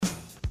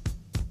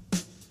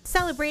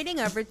Celebrating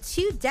over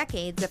 2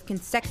 decades of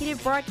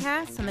consecutive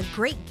broadcasts on the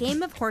great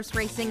game of horse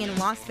racing in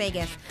Las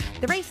Vegas,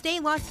 the Race Day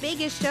Las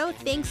Vegas show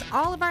thanks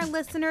all of our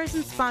listeners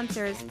and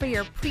sponsors for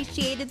your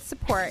appreciated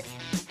support.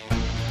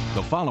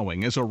 The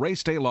following is a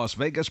Race Day Las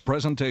Vegas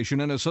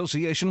presentation in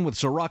association with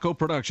Sirocco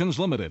Productions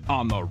Limited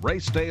on the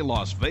Race Day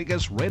Las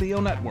Vegas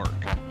Radio Network.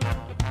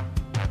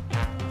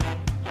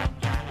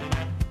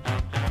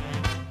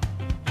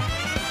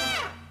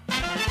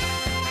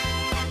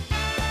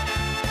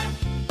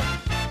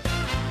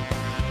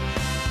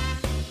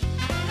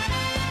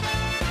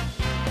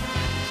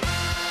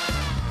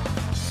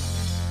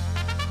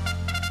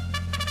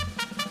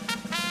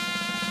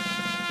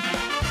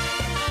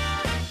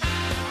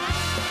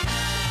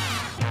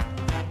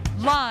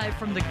 Live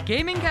from the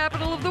gaming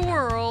capital of the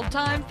world,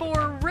 time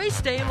for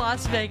Race Day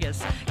Las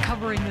Vegas,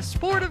 covering the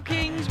sport of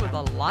kings with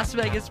a Las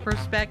Vegas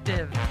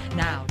perspective.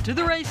 Now to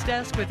the race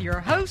desk with your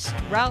host,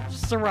 Ralph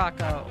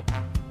Sirocco.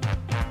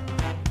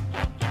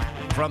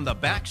 From the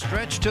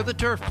backstretch to the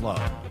turf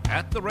club,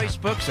 at the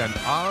racebooks and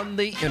on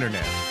the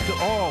internet, to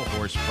all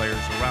horse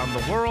players around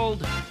the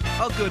world,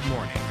 a good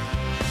morning.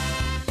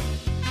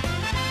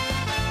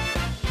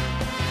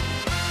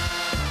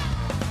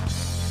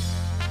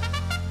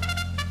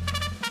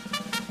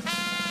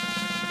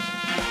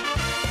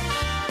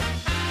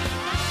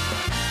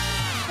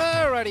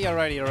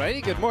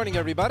 Alrighty. Good morning,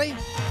 everybody.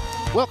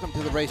 Welcome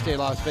to the Race Day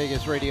Las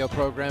Vegas radio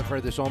program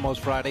for this almost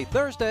Friday,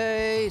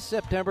 Thursday,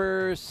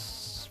 September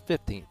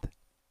 15th,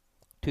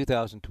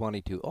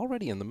 2022.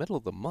 Already in the middle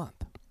of the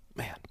month.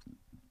 Man.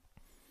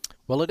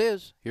 Well, it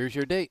is. Here's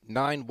your date,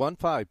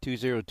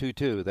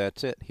 9/15/2022.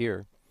 That's it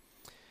here.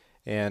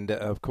 And,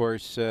 of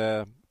course,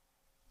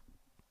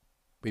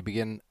 we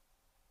begin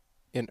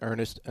in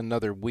earnest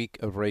another week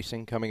of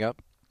racing coming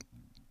up.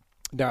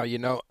 Now, you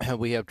know,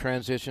 we have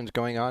transitions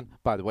going on.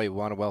 By the way, we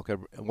want to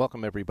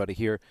welcome everybody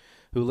here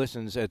who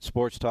listens at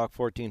Sports Talk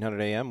 1400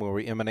 AM, where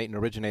we emanate and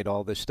originate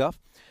all this stuff.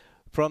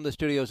 From the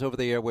studios over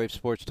the airwaves,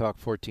 Sports Talk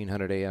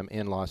 1400 AM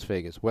in Las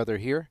Vegas. Weather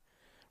here,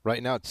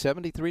 right now it's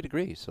 73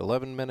 degrees.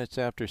 11 minutes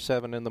after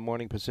 7 in the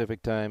morning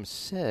Pacific time,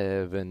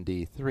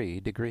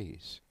 73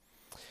 degrees.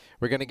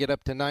 We're going to get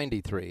up to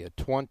 93, a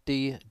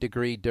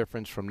 20-degree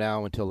difference from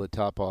now until the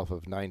top off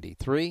of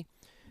 93.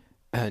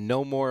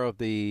 No more of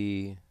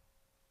the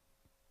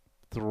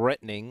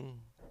threatening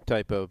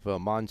type of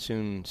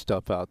monsoon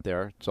stuff out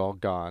there. It's all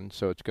gone,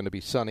 so it's going to be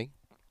sunny.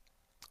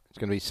 It's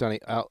going to be sunny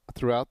out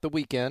throughout the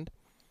weekend.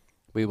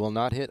 We will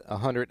not hit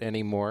 100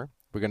 anymore.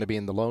 We're going to be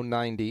in the low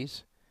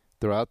 90s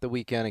throughout the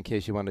weekend in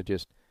case you want to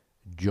just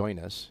join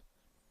us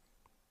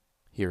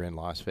here in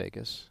Las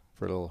Vegas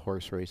for a little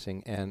horse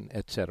racing and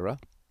etc.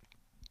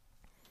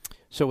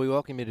 So we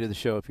welcome you to the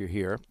show if you're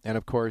here. And,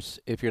 of course,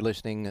 if you're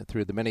listening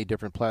through the many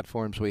different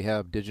platforms we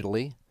have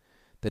digitally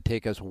that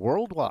take us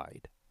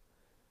worldwide,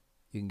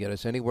 you can get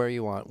us anywhere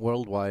you want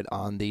worldwide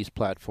on these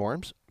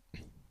platforms.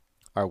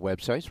 Our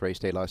websites,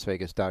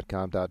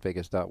 racedaylasvegas.com,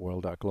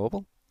 .vegas.world,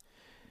 .global.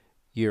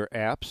 Your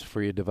apps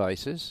for your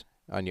devices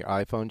on your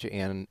iPhones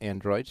and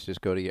Androids.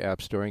 Just go to your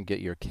app store and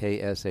get your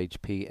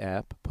KSHP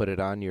app. Put it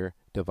on your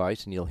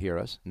device and you'll hear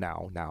us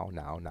now.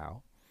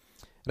 And,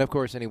 of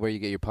course, anywhere you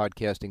get your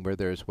podcasting, we're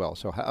there as well.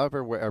 So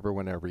however, wherever,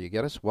 whenever you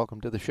get us, welcome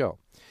to the show.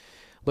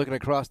 Looking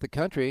across the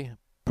country,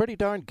 pretty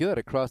darn good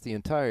across the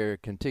entire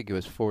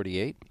contiguous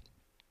 48.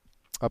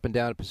 Up and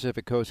down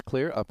Pacific Coast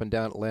clear, up and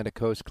down Atlantic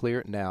Coast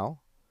clear now.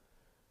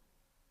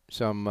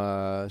 Some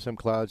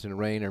clouds and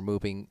rain are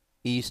moving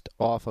east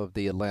off of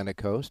the Atlantic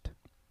Coast.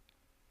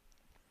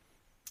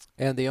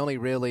 And the only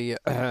really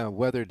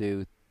weather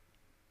to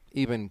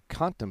even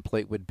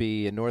contemplate would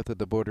be north of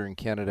the border in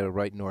Canada,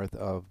 right north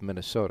of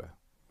Minnesota.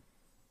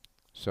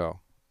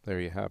 So,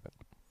 there you have it.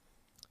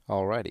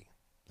 Alrighty,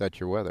 that's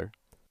your weather.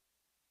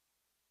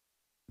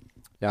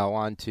 Now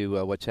on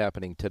to what's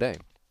happening today.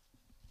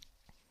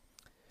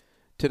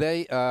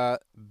 Today,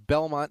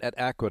 Belmont at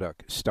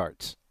Aqueduct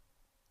starts.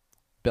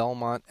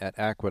 Belmont at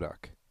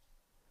Aqueduct.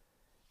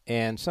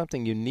 And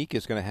something unique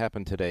is going to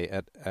happen today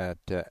at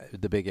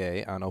the Big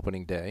A on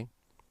opening day.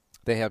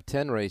 They have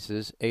 10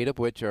 races, 8 of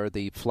which are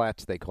the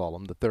flats, they call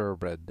them, the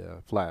thoroughbred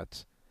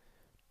flats.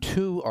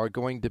 2 are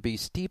going to be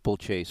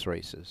steeplechase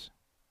races.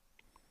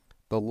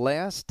 The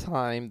last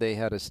time they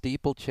had a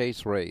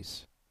steeplechase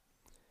race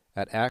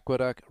at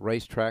Aqueduct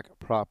Racetrack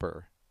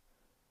proper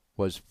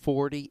was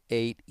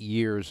 48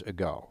 years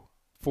ago.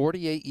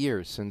 48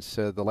 years since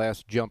the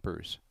last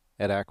jumpers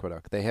at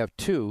Aqueduct. They have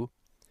 2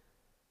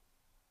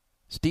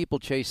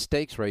 steeplechase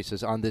stakes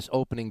races on this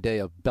opening day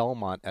of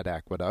Belmont at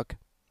Aqueduct.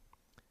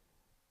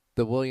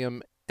 The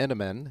William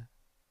Enneman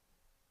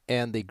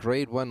and the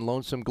Grade 1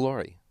 Lonesome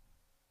Glory.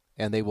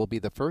 And they will be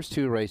the first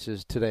 2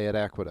 races today at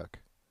Aqueduct.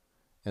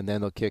 And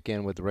then they'll kick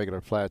in with the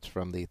regular flats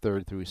from the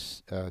 3rd through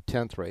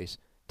 10th race.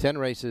 10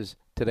 races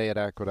today at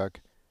Aqueduct.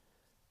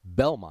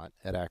 Belmont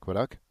at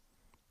Aqueduct.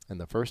 And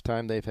the first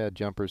time they've had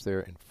jumpers there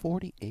in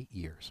 48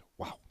 years.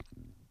 Wow.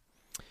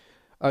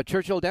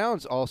 Churchill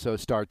Downs also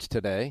starts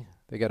today.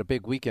 They got a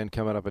big weekend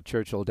coming up at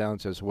Churchill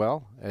Downs as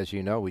well. As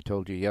you know, we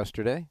told you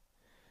yesterday.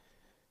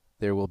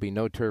 there will be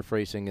no turf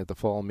racing at the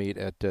fall meet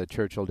at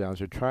Churchill Downs.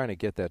 They're trying to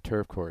get that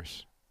turf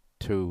course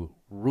to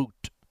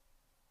root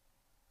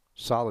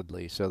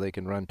solidly so they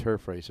can run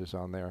turf races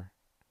on there.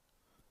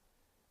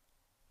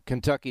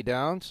 Kentucky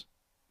Downs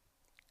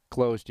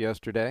closed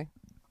yesterday.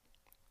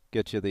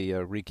 Get you the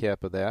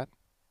recap of that.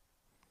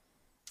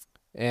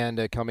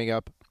 And coming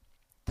up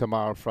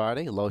tomorrow,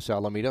 Friday, Los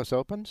Alamitos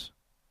opens,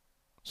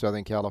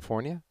 Southern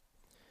California.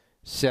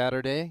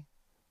 Saturday,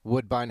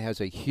 Woodbine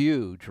has a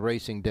huge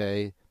racing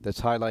day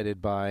that's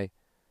highlighted by,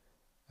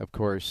 of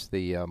course,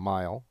 the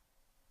mile.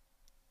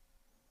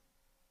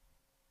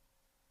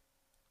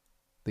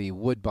 The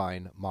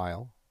Woodbine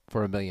Mile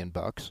for $1 million.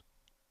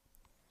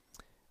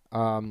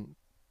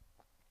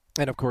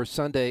 And, of course,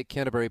 Sunday,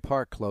 Canterbury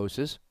Park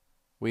closes.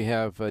 We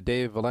have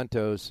Dave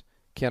Valento's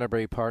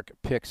Canterbury Park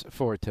picks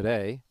for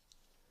today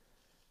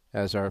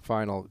as our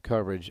final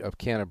coverage of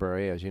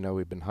Canterbury. As you know,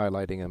 we've been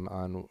highlighting them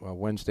on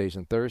Wednesdays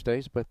and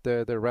Thursdays, but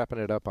they're wrapping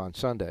it up on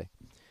Sunday.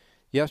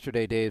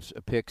 Yesterday, Dave's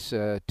picks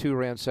 2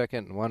 ran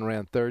second and 1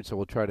 ran third, so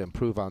we'll try to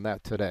improve on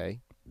that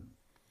today.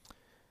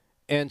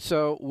 And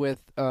so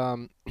with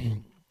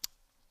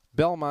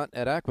Belmont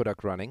at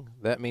Aqueduct running,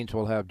 that means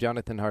we'll have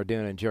Jonathan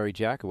Hardoon and Jerry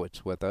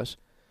Jackowitz with us.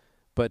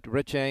 But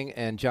Rich Eng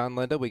and John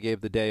Linda, we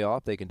gave the day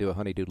off. They can do a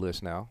honeydew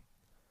list now.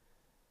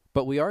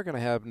 But we are going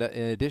to have, in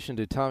addition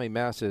to Tommy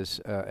Massis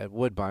at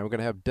Woodbine, we're going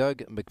to have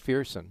Doug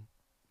McPherson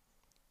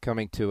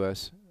coming to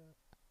us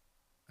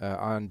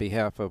on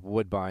behalf of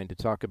Woodbine to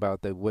talk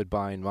about the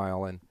Woodbine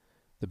Mile and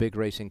the big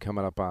racing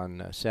coming up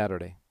on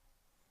Saturday.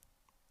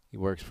 He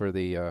works for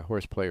the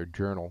Horse Player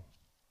Journal.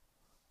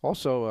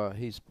 Also,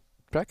 he's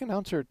track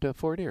announcer at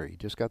Fort Erie. He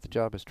just got the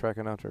job as track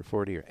announcer at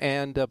Fort Erie.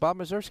 And Bob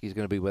Mazursky is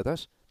going to be with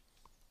us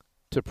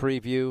to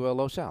preview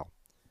Los Al.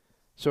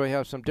 So we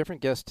have some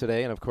different guests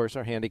today, and of course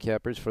our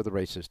handicappers for the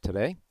races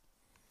today.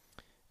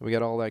 We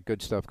got all that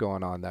good stuff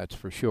going on, that's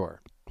for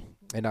sure.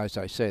 And as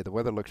I say, the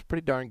weather looks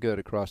pretty darn good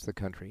across the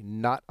country.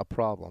 Not a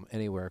problem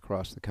anywhere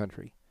across the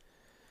country.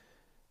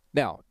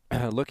 Now,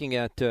 looking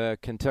at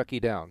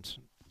Kentucky Downs.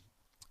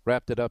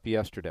 Wrapped it up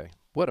yesterday.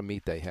 What a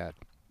meet they had.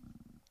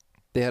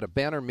 They had a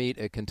banner meet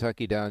at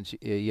Kentucky Downs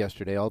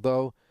yesterday,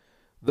 although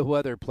the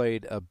weather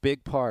played a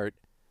big part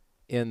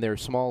in their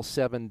small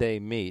 7-day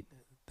meet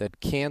that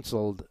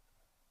canceled,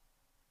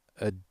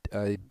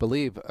 I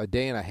believe, a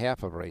day and a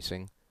half of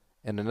racing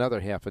and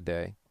another half a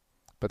day.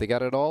 But they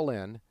got it all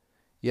in.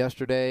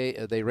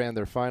 Yesterday, they ran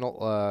their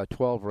final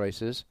 12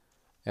 races.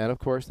 And, of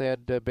course, they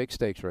had big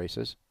stakes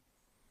races.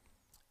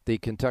 The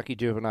Kentucky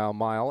Juvenile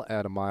Mile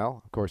at a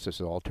mile, of course, this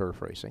is all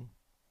turf racing,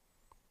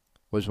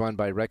 was won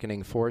by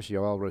Reckoning Force,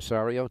 Yoel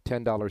Rosario,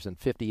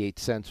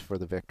 $10.58 for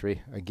the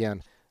victory.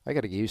 Again, I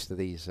got to get used to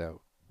these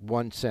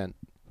 1 cent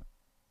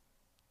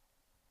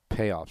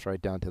payoffs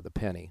right down to the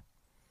penny.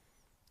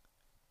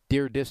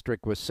 Deer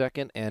District was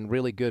second, and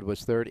Really Good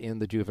was third in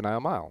the Juvenile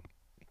Mile.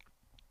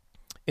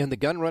 In the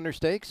Gun Runner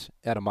Stakes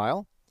at a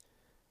mile,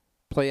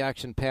 Play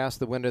Action passed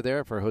the winner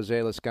there for Jose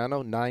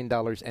Lezcano,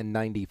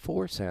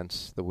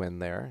 $9.94 the win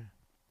there.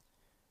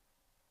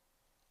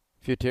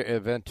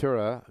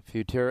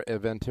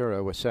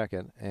 Futura was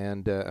second,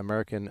 and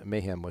American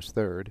Mayhem was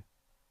third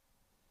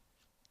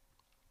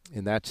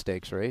in that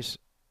stakes race.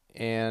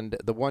 And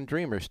the One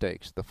Dreamer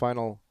Stakes, the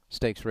final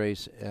stakes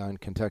race on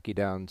Kentucky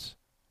Downs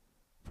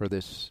for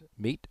this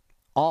meet.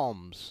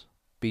 Alms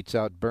beats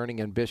out Burning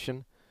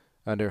Ambition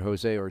under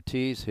Jose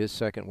Ortiz, his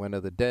second win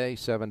of the day,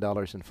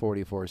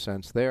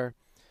 $7.44 there.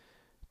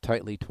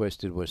 Tightly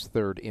Twisted was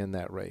third in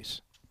that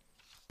race.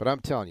 But I'm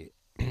telling you,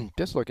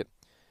 just look at,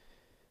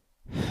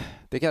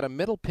 they got a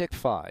middle pick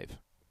 5.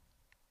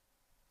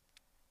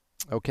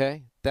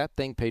 Okay? That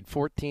thing paid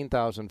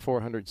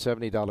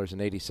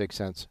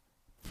 $14,470.86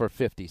 for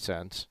 50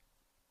 cents.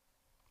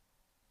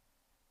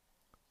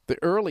 The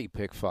early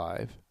pick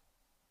 5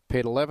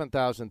 paid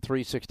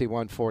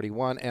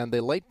 $11,361.41, and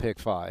the late pick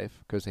 5,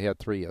 because they had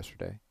 3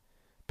 yesterday,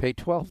 paid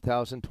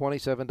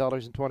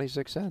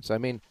 $12,027.26. I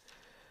mean,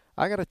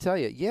 I got to tell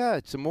you, yeah,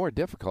 it's more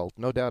difficult,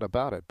 no doubt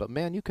about it. But,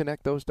 man, you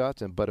connect those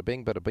dots and bada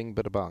bing, bada bing,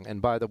 bada bong. And,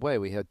 by the way,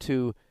 we had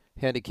 2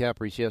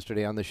 handicappers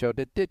yesterday on the show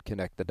that did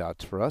connect the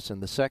dots for us.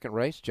 In the second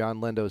race, John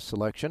Lindo's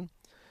selection,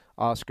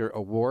 Oscar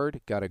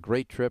Award, got a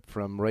great trip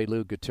from Ray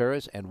Lou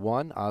Gutierrez and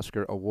won.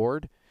 Oscar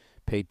Award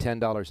paid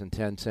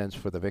 $10.10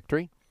 for the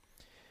victory.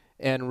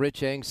 And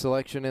Rich Eng's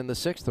selection in the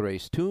 6th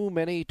race, Too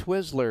Many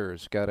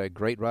Twizzlers, got a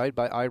great ride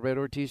by Irad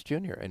Ortiz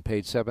Jr. and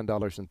paid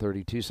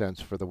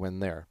 $7.32 for the win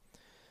there.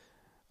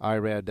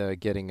 Irad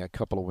getting a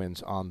couple of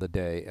wins on the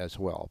day as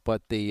well.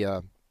 But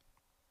the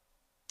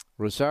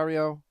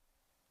Rosario,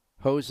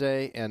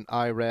 Jose, and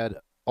Irad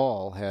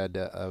all had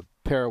a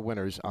pair of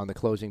winners on the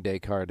closing day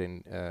card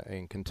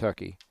in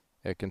Kentucky,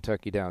 at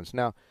Kentucky Downs.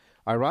 Now,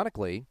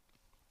 ironically,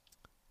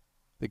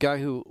 the guy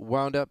who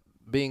wound up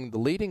being the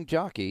leading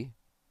jockey,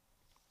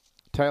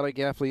 Tyler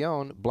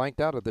Gaffleone, blanked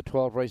out of the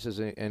 12 races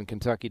in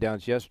Kentucky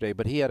Downs yesterday,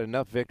 but he had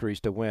enough victories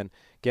to win.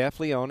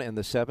 Gaffleone, in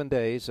the 7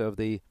 days of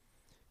the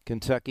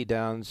Kentucky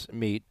Downs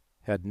meet,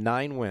 had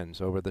 9 wins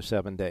over the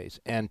 7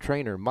 days. And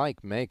trainer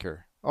Mike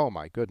Maker, oh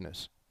my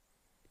goodness,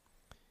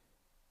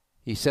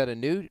 He set a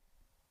new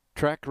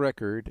track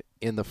record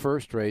in the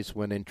first race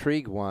when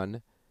Intrigue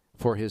won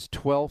for his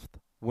 12th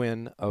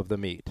win of the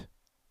meet.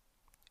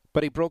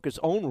 But he broke his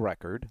own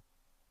record,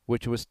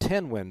 which was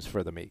 10 wins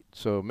for the meet.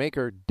 So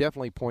Maker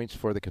definitely points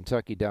for the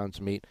Kentucky Downs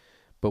meet,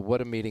 but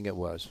what a meeting it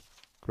was.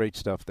 Great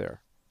stuff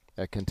there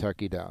at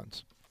Kentucky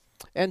Downs.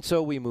 And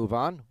so we move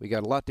on. We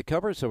got a lot to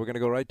cover, so we're going to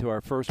go right to our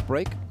first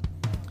break.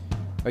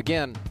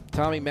 Again,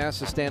 Tommy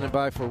Mass is standing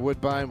by for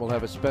Woodbine. We'll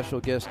have a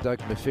special guest, Doug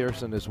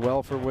McPherson, as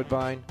well for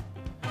Woodbine.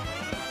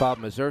 Bob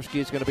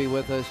Mazursky is going to be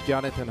with us,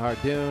 Jonathan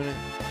Hardoon,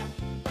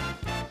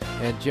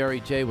 and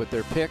Jerry J with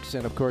their picks,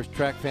 and, of course,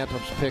 Track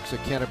Phantoms picks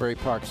at Canterbury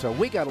Park. So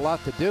we got a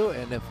lot to do,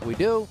 and if we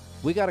do,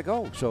 we got to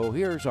go. So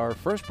here's our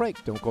first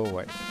break. Don't go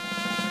away.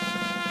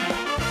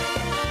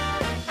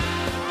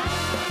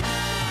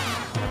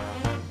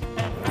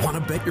 Want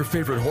to bet your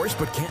favorite horse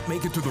but can't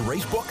make it to the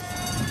race book?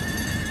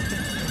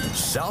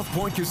 South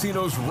Point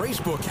Casino's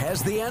Racebook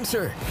has the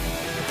answer.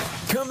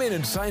 Come in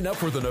and sign up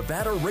for the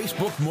Nevada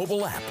Racebook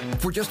mobile app.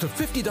 For just a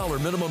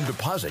 $50 minimum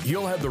deposit,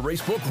 you'll have the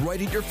Racebook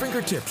right at your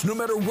fingertips, no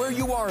matter where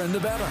you are in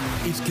Nevada.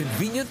 It's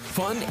convenient,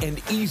 fun,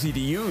 and easy to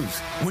use.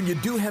 When you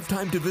do have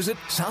time to visit,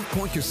 South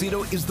Point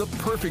Casino is the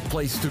perfect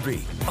place to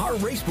be. Our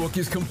Racebook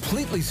is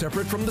completely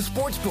separate from the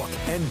Sportsbook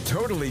and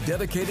totally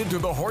dedicated to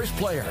the horse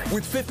player.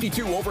 With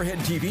 52 overhead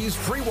TVs,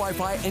 free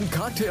Wi-Fi, and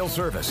cocktail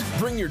service.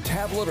 Bring your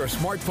tablet or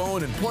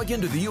smartphone and plug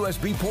into the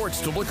USB ports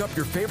to look up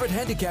your favorite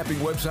handicapping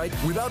website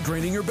without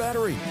draining your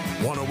battery.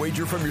 Want to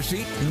wager from your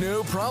seat?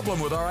 No problem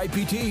with our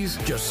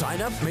IPTs. Just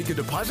sign up, make a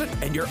deposit,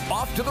 and you're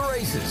off to the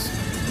races.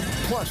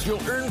 Plus,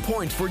 you'll earn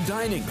points for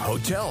dining,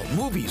 hotel,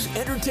 movies,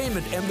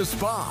 entertainment, and the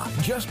spa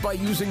just by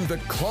using the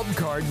club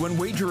card when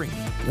wagering.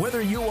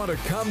 Whether you want to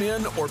come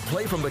in or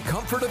play from the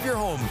comfort of your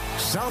home,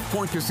 South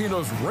Point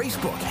Casino's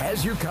Racebook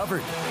has you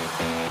covered.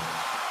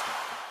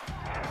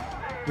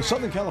 The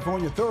Southern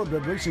California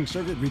Thoroughbred Racing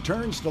Circuit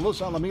returns to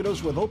Los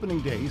Alamitos with opening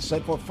day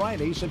set for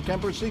Friday,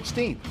 September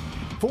 16th.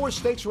 4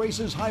 stakes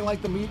races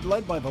highlight the meet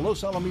led by the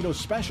Los Alamitos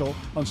Special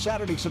on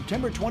Saturday,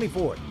 September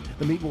 24th.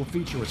 The meet will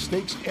feature a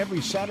stakes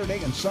every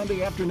Saturday and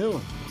Sunday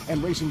afternoon.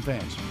 And racing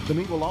fans, the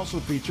meet will also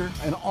feature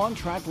an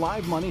on-track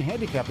live money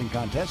handicapping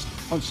contest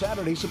on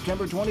Saturday,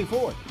 September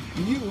 24th.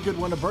 You could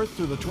win a berth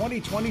to the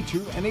 2022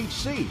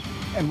 NHC.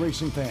 And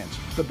racing fans,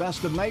 the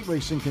best of night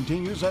racing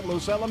continues at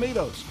Los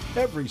Alamitos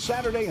every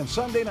Saturday and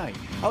Sunday night.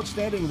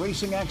 Outstanding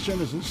racing action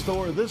is in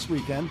store this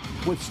weekend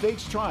with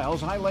stakes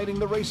trials highlighting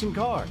the racing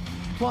car.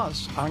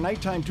 Plus, our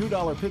nighttime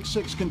 $2 Pick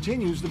 6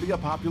 continues to be a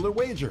popular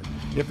wager.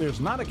 If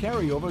there's not a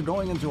carryover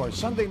going into our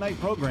Sunday night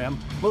program,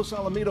 Los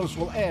Alamitos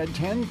will add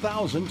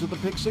 $10,000 to the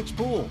Pick 6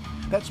 pool.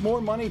 That's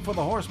more money for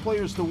the horse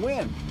players to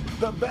win.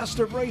 The best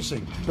of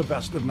racing, the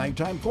best of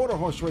nighttime quarter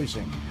horse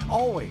racing,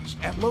 always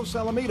at Los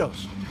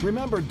Alamitos.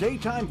 Remember,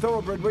 daytime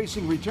thoroughbred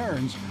racing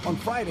returns on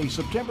Friday,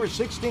 September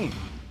 16th.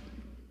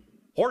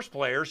 Horse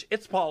players,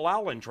 it's Paul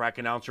Allen, track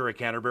announcer at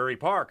Canterbury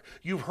Park.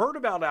 You've heard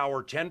about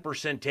our 10%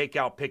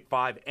 takeout Pick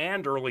 5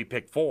 and early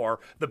Pick 4,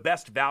 the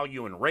best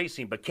value in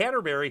racing, but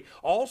Canterbury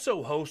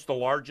also hosts the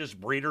largest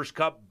Breeders'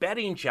 Cup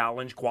Betting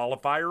Challenge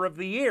qualifier of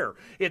the year.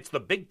 It's the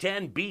Big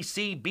Ten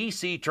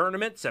BC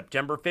Tournament,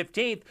 September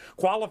 15th.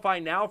 Qualify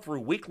now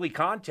through weekly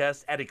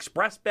contests at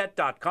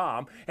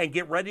expressbet.com and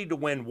get ready to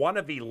win one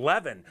of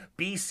 11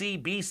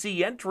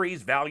 BC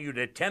entries valued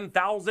at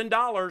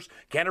 $10,000.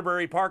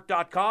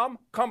 CanterburyPark.com.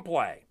 Come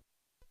play.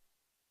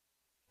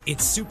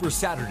 It's Super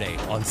Saturday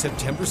on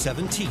September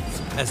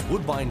 17th as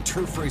Woodbine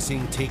Turf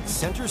Racing takes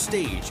center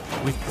stage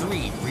with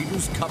 3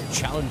 Breeders' Cup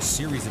Challenge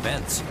Series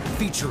events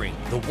featuring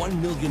the $1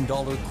 million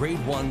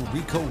Grade 1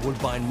 Rico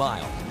Woodbine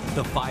Mile,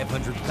 the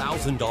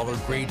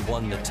 $500,000 Grade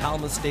 1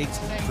 Natalma Stakes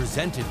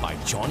presented by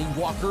Johnny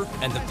Walker,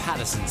 and the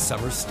Pattison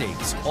Summer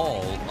Stakes,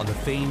 all on the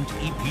famed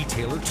E.P.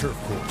 Taylor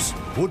Turf Course.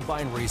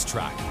 Woodbine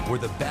Racetrack, where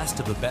the best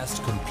of the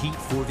best compete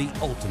for the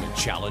ultimate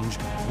challenge.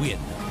 Win,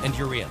 and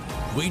you're in.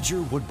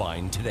 Wager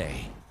Woodbine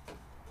today.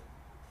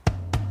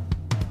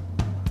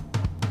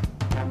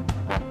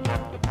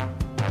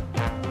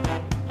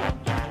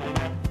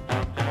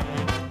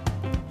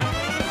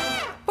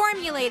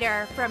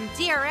 Formulator from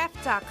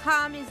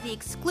DRF.com is the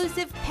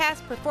exclusive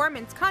past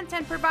performance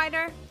content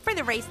provider for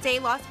the Race Day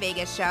Las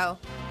Vegas show.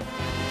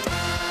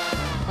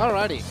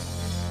 Alrighty.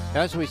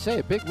 As we say,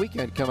 a big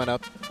weekend coming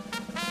up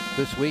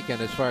this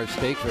weekend as far as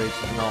stakes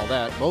races and all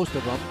that. Most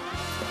of them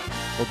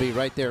will be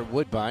right there at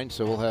Woodbine,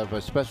 so we'll have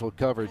a special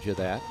coverage of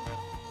that.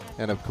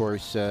 And, of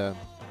course,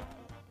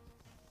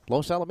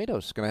 Los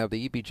Alamitos is going to have the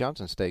E.B.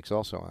 Johnson Stakes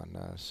also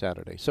on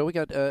Saturday. So we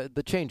got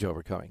the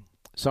changeover coming.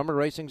 Summer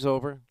racing's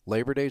over.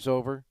 Labor Day's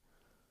over.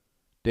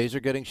 Days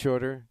are getting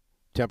shorter.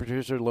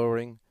 Temperatures are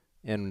lowering.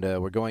 And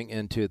we're going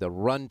into the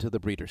run to the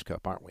Breeders'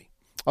 Cup, aren't we?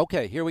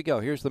 Okay, here we go.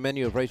 Here's the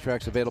menu of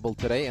racetracks available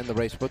today in the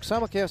Racebook.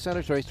 Simulcast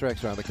centers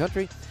racetracks around the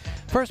country.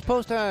 First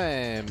post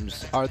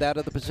times are that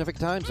of the Pacific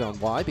Time Zone.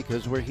 Why?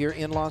 Because we're here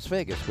in Las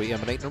Vegas. We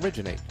emanate and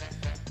originate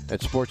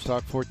at Sports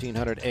Talk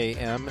 1400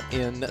 AM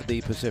in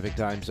the Pacific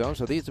Time Zone.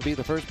 So these will be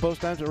the first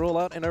post times that roll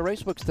out in our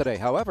racebooks today.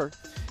 However,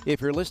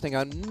 if you're listening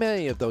on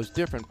many of those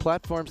different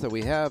platforms that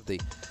we have, the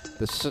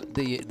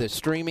the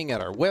streaming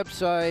at our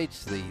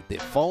websites, the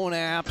phone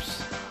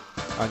apps,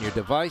 on your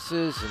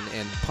devices,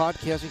 and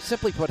podcasting.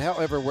 Simply put,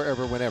 however,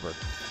 wherever, whenever.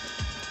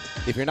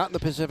 If you're not in the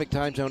Pacific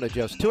time zone,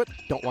 adjust to it.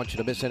 Don't want you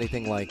to miss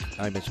anything like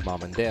I Miss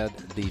Mom and Dad.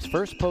 These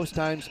first post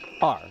times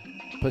are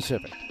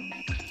Pacific.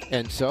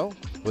 And so,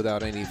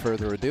 without any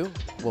further ado,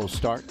 we'll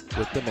start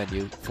with the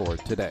menu for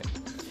today.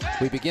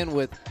 We begin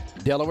with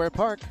Delaware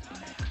Park.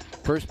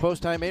 First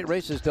post time, 8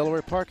 races.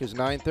 Delaware Park is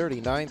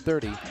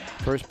 9:30.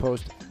 First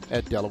post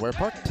at Delaware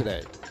Park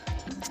today.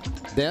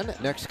 Then,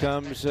 next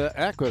comes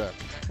Aqueduct.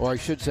 Or I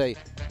should say,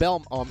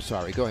 Oh, I'm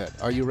sorry. Go ahead.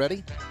 Are you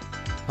ready?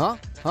 Huh?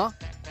 All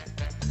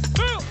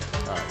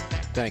right.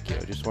 Thank you.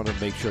 I just wanted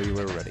to make sure you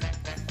were ready.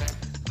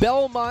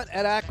 Belmont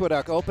at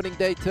Aqueduct. Opening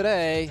day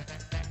today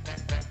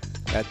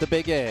at the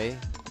Big A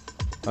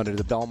under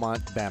the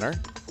Belmont banner.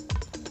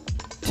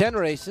 10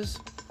 races.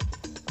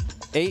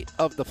 8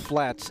 of the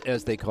flats,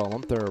 as they call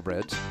them,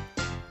 thoroughbreds.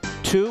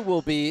 2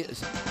 will be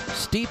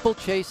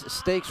steeplechase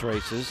stakes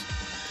races.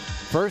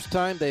 First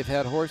time they've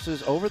had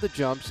horses over the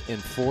jumps in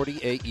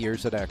 48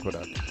 years at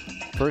Aqueduct.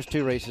 First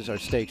 2 races are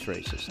stakes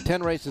races.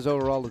 10 races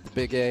overall at the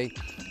Big A.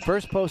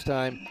 First post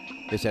time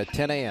is at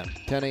 10 a.m.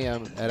 10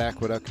 a.m. at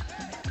Aqueduct.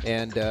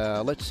 And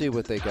let's see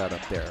what they got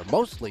up there.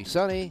 Mostly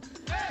sunny.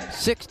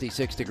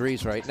 66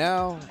 degrees right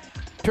now.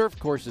 Turf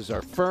courses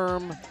are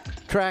firm.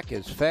 Track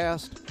is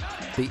fast.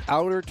 The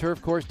outer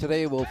turf course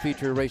today will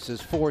feature races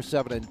 4,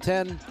 7, and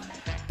 10.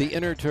 The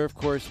inner turf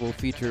course will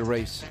feature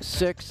race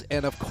 6.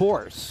 And, of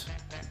course,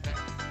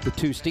 the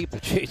 2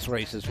 steeplechase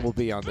races will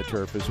be on the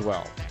turf as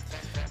well.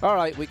 All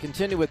right, we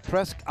continue with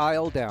Presque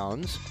Isle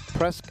Downs.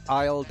 Presque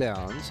Isle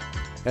Downs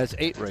has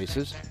 8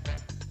 races,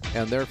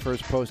 and their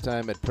first post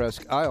time at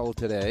Presque Isle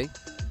today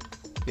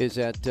is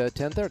at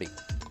 10:30.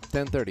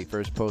 10:30,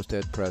 first post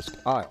at Presque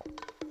Isle.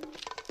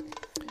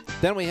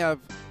 Then we have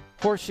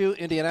Horseshoe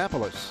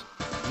Indianapolis.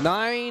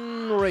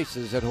 9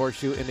 races at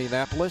Horseshoe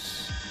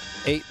Indianapolis.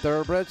 8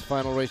 thoroughbreds.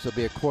 Final race will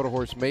be a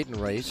quarter-horse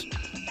maiden race.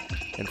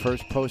 And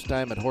first post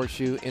time at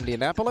Horseshoe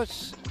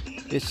Indianapolis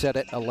is set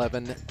at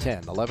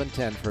 11:10.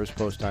 11:10 first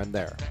post time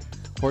there.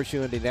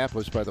 Horseshoe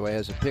Indianapolis, by the way,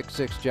 has a pick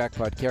 6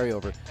 jackpot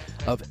carryover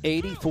of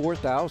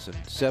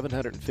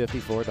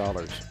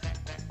 $84,754.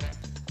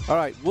 All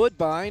right,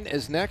 Woodbine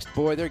is next.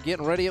 Boy, they're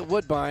getting ready at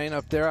Woodbine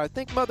up there. I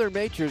think Mother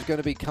Nature is going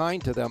to be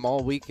kind to them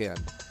all weekend.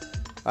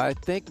 I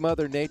think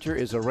Mother Nature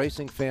is a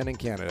racing fan in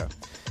Canada.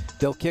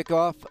 They'll kick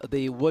off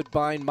the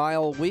Woodbine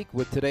Mile Week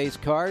with today's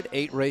card.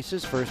 8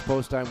 races, first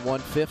post time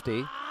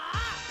 150.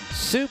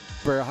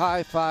 Super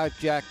high 5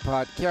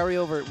 jackpot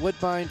carryover at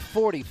Woodbine,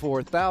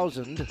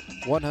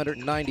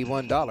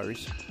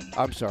 $44,191.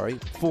 I'm sorry,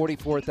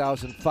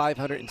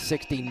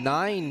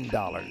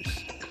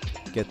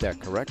 $44,569. Get that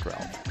correct,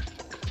 Ralph.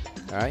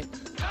 All right?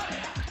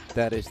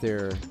 That is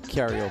their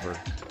carryover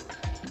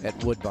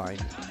at Woodbine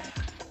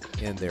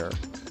in their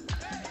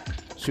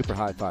super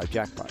high 5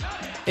 jackpot.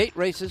 8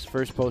 races,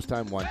 first post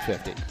time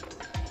 150.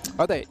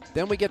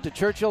 Then we get to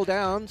Churchill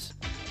Downs,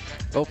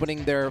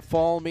 opening their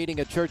fall meeting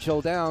at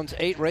Churchill Downs.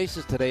 8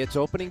 races today. It's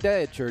opening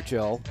day at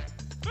Churchill.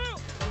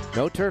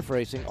 No turf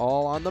racing,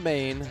 all on the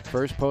main.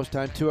 First post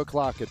time 2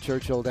 o'clock at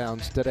Churchill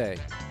Downs today.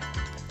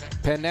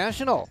 Penn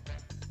National,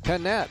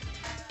 Penn Nat,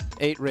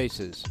 8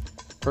 races.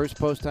 First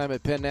post time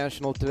at Penn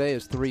National today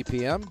is 3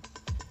 p.m.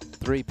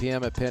 3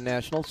 p.m. at Penn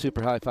National,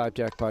 super high 5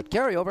 jackpot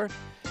carryover,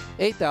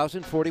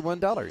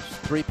 $8,041.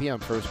 3 p.m.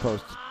 first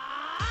post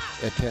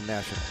at Penn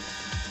National.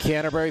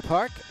 Canterbury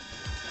Park.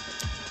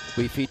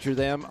 We feature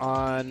them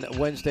on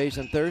Wednesdays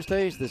and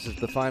Thursdays. This is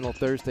the final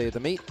Thursday of the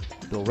meet.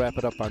 We'll wrap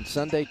it up on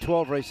Sunday.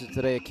 12 races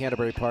today at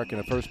Canterbury Park and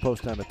a first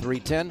post time at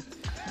 3:10.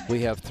 We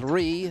have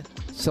 3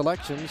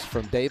 selections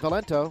from Dave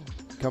Valento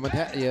coming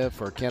at you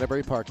for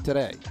Canterbury Park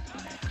today.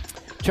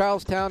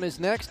 Charlestown is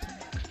next.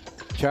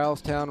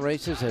 Charlestown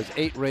Races has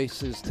 8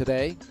 races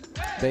today.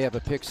 They have a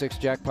pick 6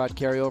 jackpot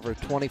carryover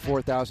of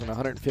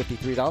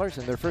 $24,153,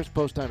 and their first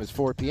post time is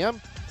 4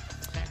 p.m.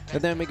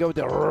 And then we go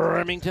to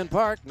Remington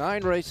Park,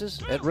 9 races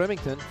at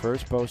Remington.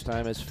 First post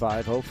time is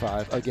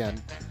 5:05.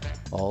 Again,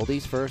 all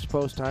these first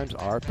post times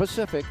are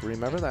Pacific.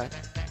 Remember that.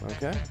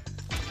 Okay.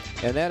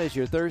 And that is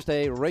your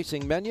Thursday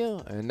racing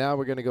menu. And now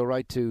we're going to go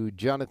right to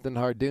Jonathan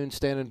Hardoon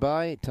standing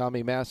by.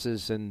 Tommy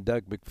Masses and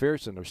Doug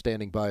McPherson are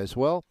standing by as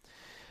well.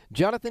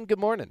 Jonathan, good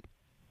morning.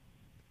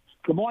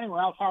 Good morning,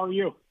 Ralph. How are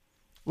you?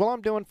 Well,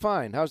 I'm doing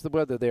fine. How's the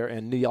weather there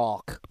in New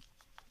York?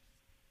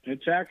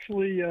 It's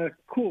actually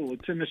cool.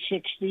 It's in the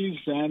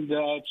 60s, and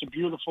it's a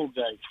beautiful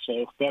day,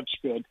 so that's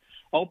good.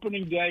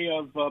 Opening day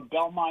of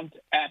Belmont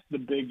at the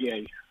Big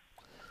A.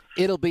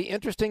 It'll be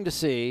interesting to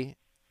see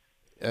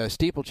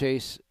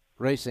steeplechase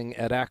racing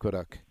at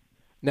Aqueduct.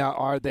 Now,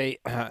 are they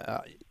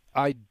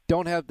I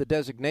don't have the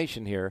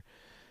designation here.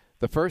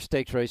 The first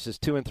stakes race is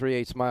 2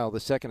 3/8 mile. The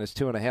second is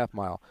 2.5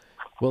 mile.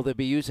 Will they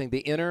be using the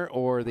inner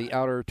or the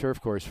outer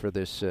turf course for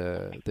this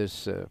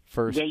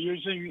first? They're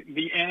using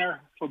the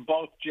inner for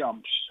both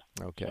jumps.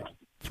 Okay,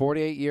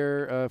 48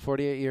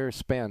 year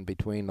span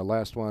between the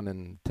last one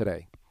and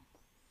today.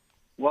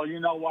 Well, you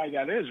know why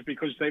that is,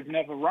 because they've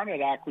never run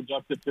at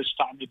Aqueduct at this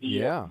time of the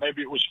year.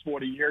 Maybe it was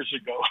 40 years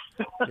ago.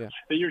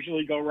 They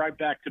usually go right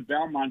back to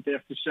Belmont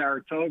after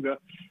Saratoga.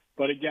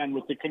 But again,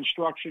 with the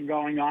construction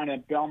going on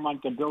at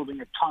Belmont, they're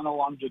building a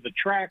tunnel under the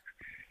track.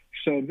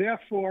 So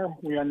therefore,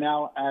 we are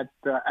now at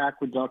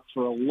Aqueduct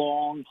for a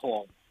long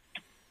haul.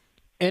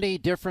 Any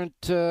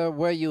different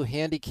way you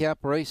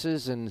handicap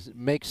races and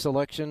make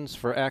selections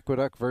for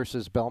Aqueduct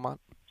versus Belmont?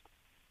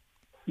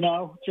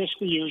 No, just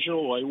the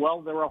usual way.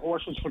 Well, there are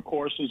horses for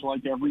courses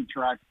like every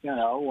track,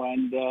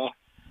 and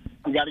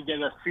you got to get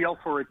a feel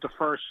for it the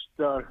first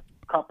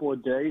couple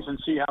of days and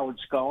see how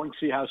it's going,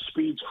 see how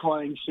speed's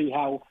playing, see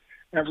how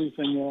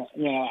everything,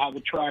 how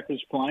the track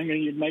is playing,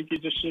 and you make your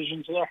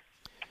decisions there.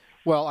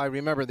 Well, I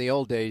remember in the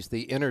old days,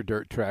 the inner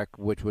dirt track,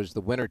 which was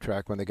the winter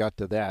track, when they got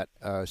to that,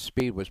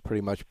 speed was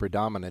pretty much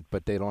predominant,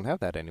 but they don't have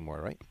that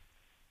anymore, right?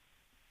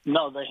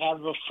 No, they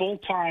have a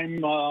full-time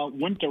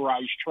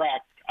winterized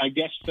track. I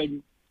guess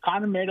they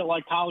kind of made it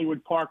like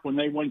Hollywood Park when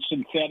they went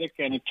synthetic,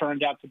 and it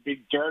turned out to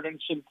be dirt and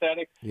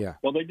synthetic. Yeah.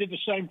 Well, they did the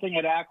same thing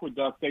at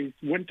Aqueduct. They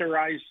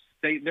winterized.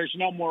 There's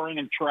no more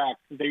inner track.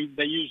 They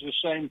use the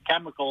same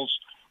chemicals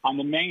on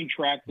the main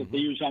track that they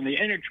use on the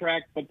inner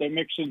track, but they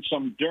mix in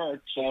some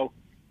dirt, so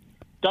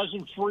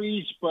doesn't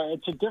freeze, but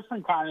it's a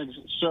different kind of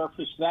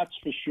surface, that's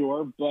for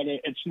sure. But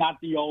it's not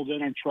the old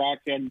inner track,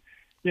 and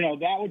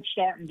that would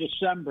start in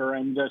December,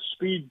 and the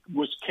speed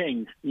was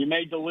king. You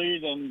made the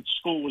lead, and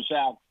school was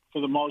out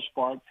for the most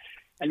part.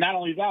 And not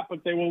only that,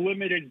 but they were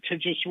limited to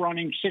just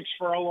running 6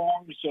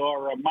 furlongs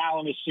or a mile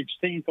and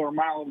a 16th or a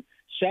mile and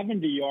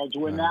 70 yards,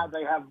 where now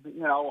they have,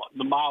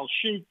 the mile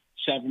sheet,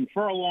 7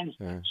 furlongs,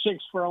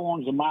 6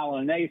 furlongs, a mile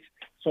and an eighth.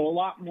 So a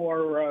lot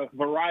more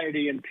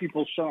variety, and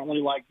people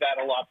certainly like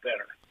that a lot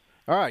better.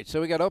 All right,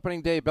 so we got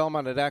opening day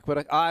Belmont at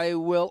Aqueduct. I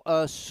will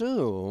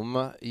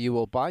assume you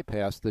will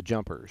bypass the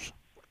jumpers.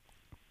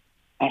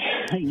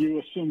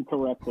 You assume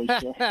correctly,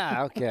 sir.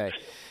 Okay.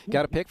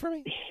 Got a pick for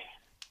me?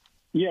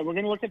 Yeah, we're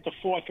going to look at the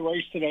fourth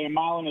race today, a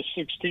mile and a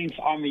 16th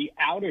on the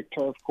outer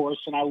turf course,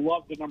 and I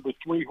love the number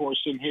 3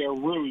 horse in here,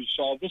 Ruse.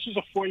 This is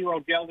a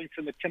 4-year-old gelding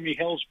from the Timmy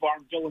Hills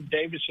barn. Dylan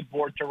Davis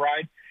aboard to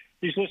ride.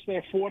 He's listed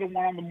at 4-1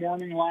 on the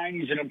morning line.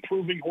 He's an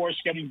improving horse,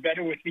 getting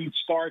better with each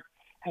start.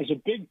 Has a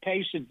big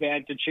pace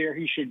advantage here.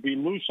 He should be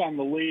loose on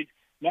the lead.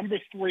 Number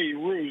 3,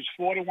 Ruse,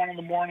 4-1 on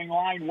the morning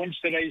line, wins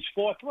today's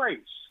fourth race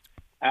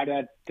out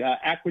at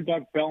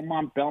Aqueduct,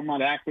 Belmont,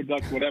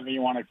 Aqueduct, whatever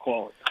you want to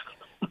call it.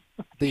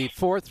 The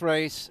fourth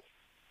race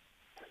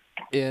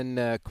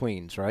in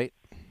Queens, right?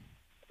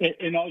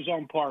 In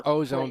Ozone Park.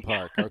 Ozone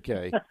Park,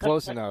 okay.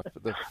 Close enough.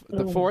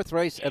 The fourth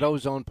race at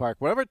Ozone Park.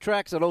 Whatever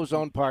track's at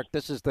Ozone Park,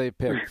 this is the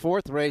pick.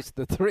 Fourth race,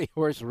 the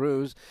 3-horse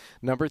Ruse,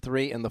 number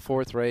 3, and the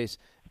fourth race,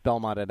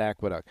 Belmont at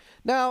Aqueduct.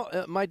 Now,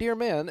 my dear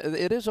man,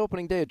 it is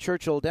opening day at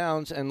Churchill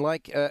Downs, and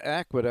like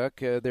Aqueduct,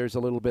 there's a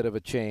little bit of a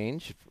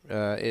change.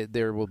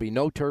 There will be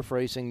no turf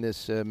racing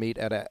this meet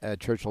at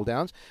Churchill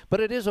Downs, but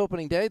it is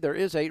opening day. There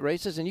is 8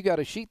 races, and you got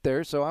a sheet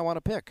there, so I want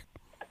to pick.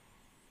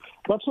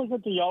 Let's look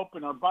at the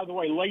opener. By the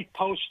way, late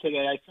post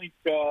today. I think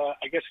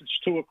I guess it's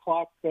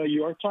 2:00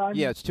 your time.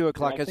 Yeah, it's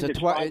 2:00. Yeah, it's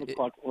 5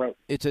 o'clock. Right.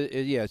 It's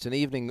an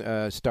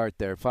evening start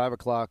there.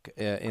 5:00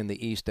 in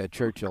the east at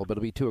Churchill, but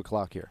it'll be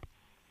 2:00 here.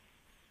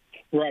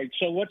 Right.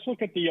 So let's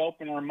look at the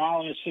opener, a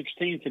mile and a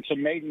 16th. It's a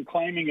maiden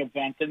claiming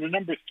event, and the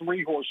number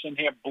 3 horse in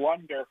here,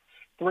 Blunder,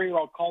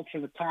 3-year-old colt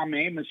for the Tom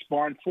Amos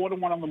barn,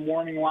 4-1 on the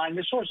morning line.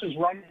 This horse has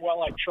run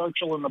well at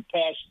Churchill in the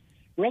past.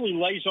 Really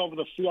lays over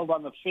the field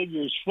on the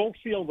figures. Full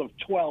field of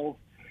 12.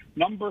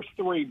 Number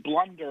 3,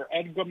 Blunder,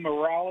 Edgar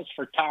Morales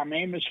for Tom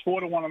Amos,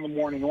 4-1 on the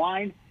morning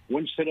line.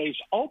 Wins today's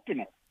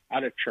opener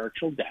out of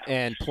Churchill Downs.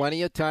 And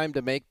plenty of time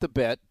to make the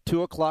bet.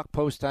 2:00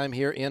 post time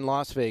here in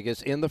Las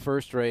Vegas in the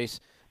first race.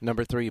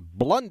 Number 3,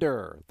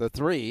 Blunder, the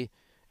 3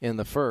 in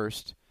the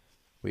first.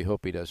 We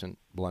hope he doesn't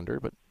blunder,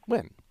 but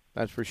win.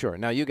 That's for sure.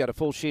 Now, you got a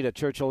full sheet at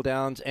Churchill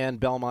Downs and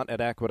Belmont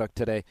at Aqueduct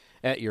today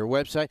at your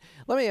website.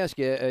 Let me ask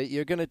you,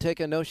 you're going to take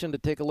a notion to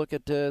take a look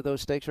at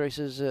those stakes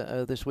races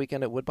this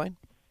weekend at Woodbine?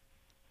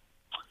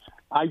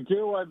 I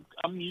do.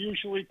 I'm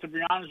usually, to be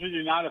honest with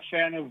you, not a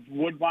fan of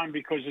Woodbine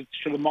because it's,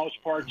 for the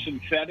most part,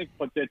 synthetic.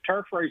 But the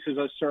turf races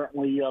are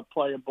certainly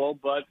playable.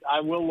 But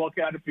I will look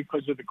at it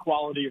because of the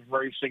quality of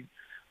racing.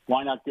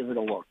 Why not give it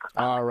a look?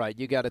 All right.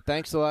 You got it.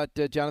 Thanks a lot,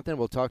 Jonathan.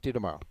 We'll talk to you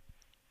tomorrow.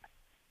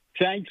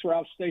 Thanks,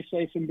 Ralph. Stay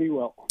safe and be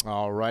well.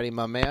 All righty,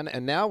 my man.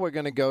 And now we're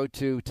going to go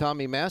to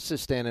Tommy Massa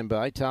standing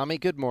by. Tommy,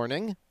 good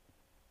morning.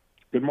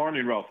 Good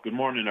morning, Ralph. Good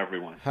morning,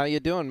 everyone. How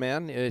you doing,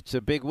 man? It's a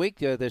big week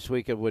this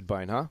week at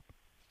Woodbine, huh?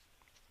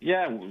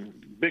 Yeah,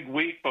 big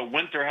week, but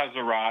winter has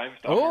arrived.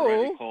 I'm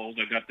already cold.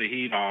 I got the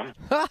heat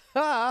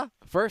on.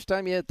 First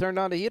time you turned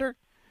on the heater?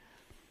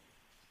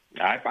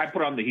 I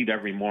put on the heat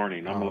every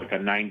morning. I'm like a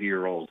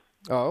 90-year-old.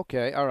 Oh,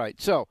 okay. All right.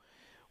 So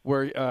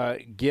we're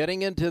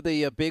getting into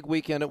the big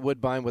weekend at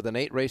Woodbine with an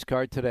 8-race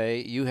card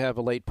today. You have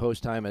a late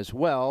post time as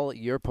well.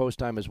 Your post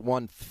time is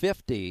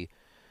 1:50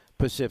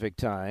 Pacific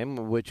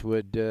time, which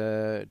would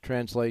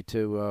translate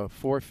to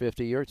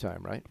 4:50 your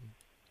time, right?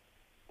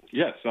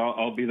 Yes,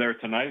 I'll be there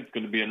tonight. It's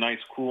going to be a nice,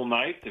 cool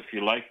night if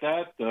you like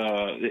that.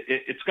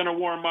 It's going to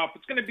warm up.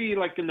 It's going to be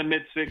like in the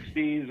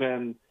mid-60s,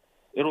 and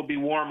it'll be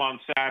warm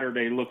on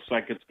Saturday. Looks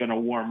like it's going to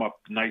warm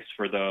up nice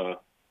for the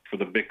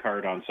big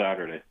card on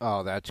Saturday.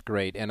 Oh, that's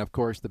great. And, of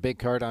course, the big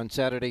card on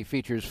Saturday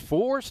features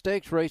 4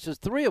 stakes races,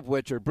 3 of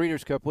which are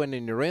Breeders' Cup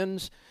winning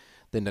Nerins.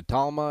 The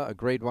Natalma, a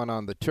Grade 1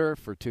 on the turf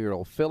for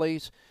 2-year-old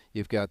fillies.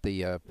 You've got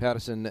the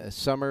Pattison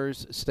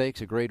Summers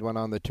Stakes, a Grade 1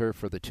 on the turf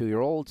for the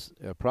 2-year-olds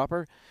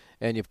proper.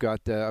 And you've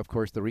got, of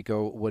course, the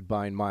Rico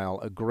Woodbine Mile,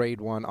 a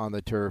Grade 1 on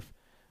the turf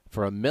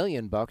for $1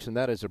 million, and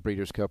that is a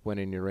Breeders' Cup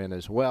winning Nerin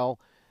as well.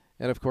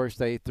 And, of course,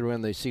 they threw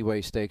in the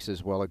Seaway Stakes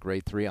as well, a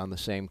Grade 3 on the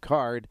same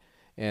card.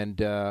 And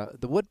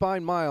the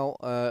Woodbine Mile,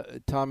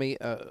 Tommy,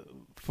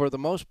 for the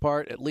most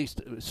part, at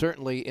least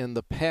certainly in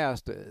the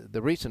past,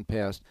 the recent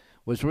past,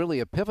 was really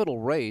a pivotal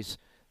race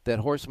that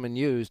horsemen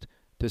used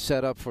to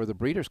set up for the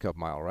Breeders' Cup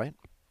Mile, right?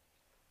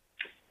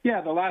 Yeah,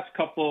 the last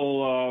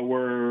couple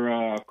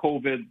were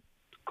COVID,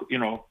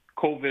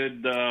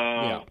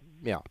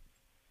 yeah,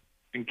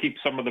 and keep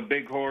some of the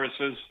big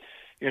horses.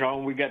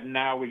 We get an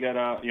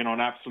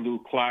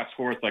absolute class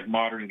horse like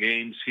Modern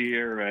Games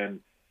here, and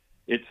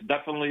it's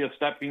definitely a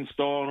stepping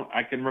stone.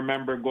 I can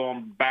remember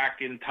going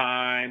back in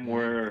time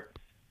where,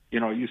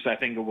 I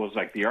think it was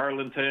like the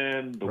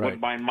Arlington, the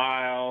Woodbine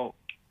Mile,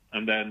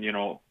 and then,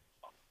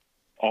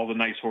 all the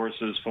nice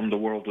horses from the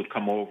world would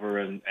come over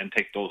and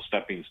take those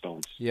stepping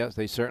stones. Yes,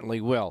 they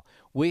certainly will.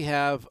 We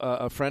have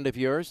a friend of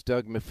yours,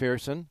 Doug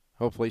McPherson,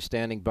 hopefully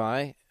standing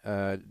by,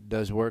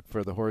 does work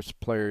for the Horse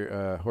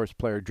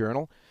Player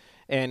Journal,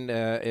 and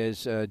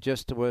was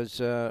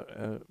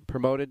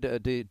promoted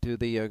to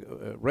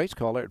the race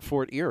caller at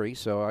Fort Erie,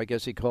 so I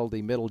guess he called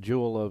the middle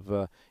jewel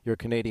of your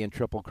Canadian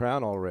Triple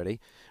Crown already.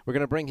 We're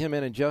going to bring him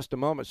in just a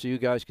moment so you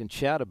guys can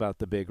chat about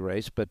the big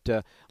race, but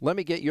let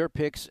me get your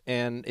picks,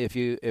 and if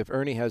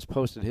Ernie has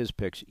posted his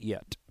picks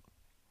yet.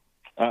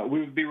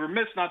 We would be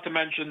remiss not to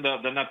mention the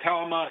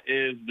Natalma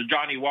is the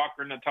Johnny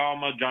Walker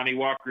Natalma. Johnny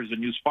Walker is a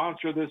new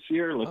sponsor this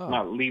year. Let's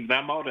not leave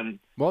them out. And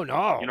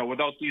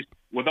without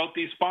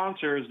these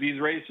sponsors, these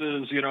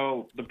races,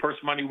 the purse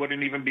money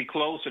wouldn't even be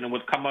close, and it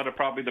would come out of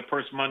probably the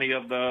purse money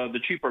of the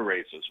cheaper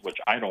races, which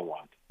I don't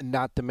want.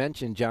 Not to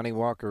mention, Johnny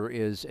Walker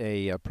is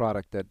a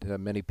product that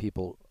many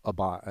people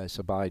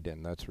abide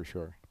in. That's for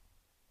sure.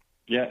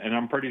 Yeah, and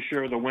I'm pretty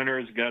sure the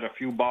winners get a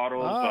few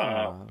bottles.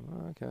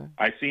 Okay.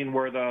 I've seen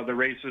where the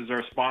races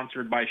are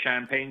sponsored by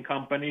champagne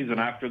companies, and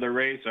after the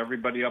race,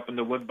 everybody up in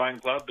the Woodbine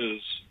Club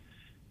is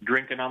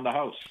drinking on the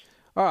house.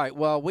 All right,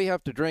 well, we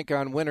have to drink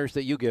on winners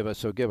that you give us,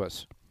 so give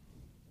us.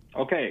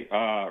 Okay,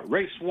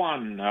 race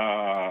 1.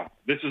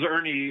 This is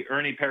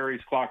Ernie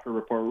Perry's Clocker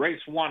Report. Race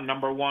 1,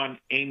 number 1,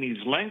 Amy's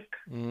Link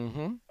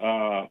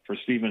for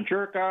Steven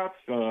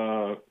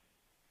Cherkoff.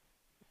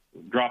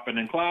 Dropping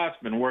in class,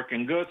 been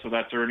working good, so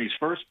that's Ernie's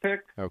first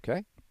pick.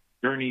 Okay.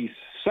 Ernie's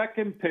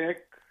second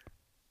pick,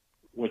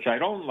 which I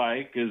don't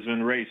like, is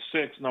in race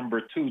 6,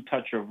 number 2,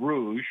 Touch of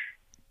Rouge.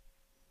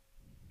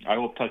 I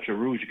hope Touch of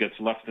Rouge gets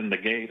left in the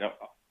gate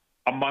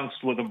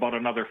amongst with about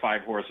another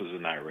 5 horses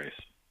in that race.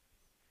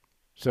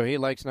 So he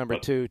likes number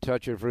 2,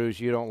 Touch of Rouge.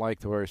 You don't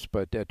like the horse,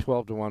 but at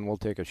 12-1, we'll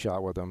take a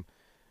shot with him.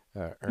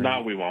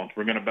 No, we won't.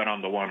 We're going to bet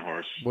on the 1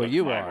 horse. Well, That's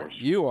you my are. horse.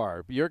 You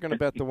are. You're going to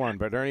bet the 1,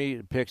 but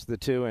Ernie picks the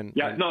 2.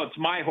 No, it's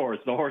my horse,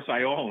 the horse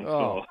I own.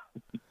 Oh.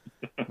 So.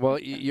 Well,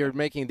 you're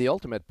making the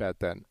ultimate bet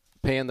then,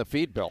 paying the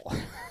feed bill.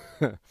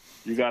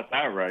 You got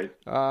that right.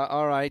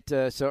 All right.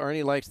 So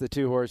Ernie likes the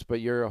 2 horse,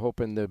 but you're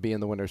hoping to be in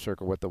the winner's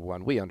circle with the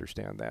 1. We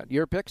understand that.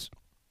 Your picks?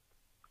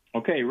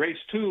 Okay, race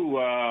 2.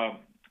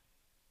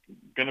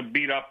 Going to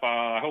beat up.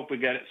 I hope we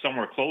get it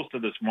somewhere close to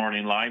this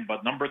morning line.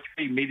 But number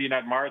 3, Meeting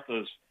at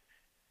Martha's,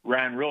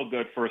 ran real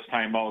good first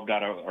time out.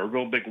 Got a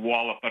real big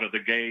wallop out of the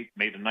gate.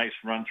 Made a nice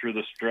run through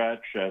the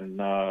stretch, and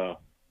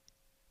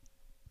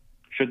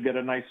should get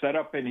a nice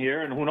setup in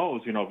here. And who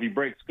knows? If he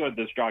breaks good,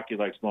 this jockey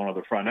likes going to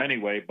the front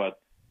anyway.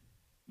 But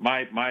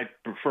my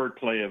preferred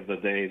play of the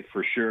day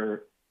for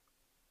sure.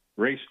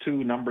 Race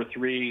 2, number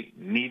 3,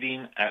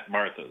 Meeting at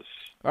Martha's.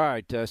 All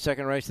right.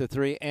 Second race, the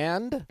 3,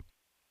 and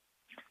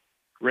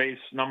race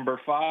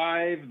number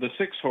 5, the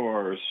 6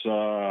 horse.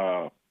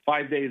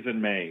 5 days in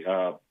May.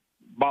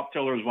 Bob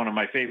Tiller is one of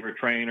my favorite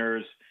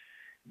trainers.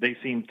 They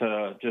seem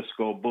to just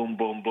go boom,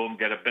 boom, boom,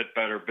 get a bit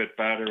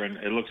better, and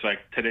it looks like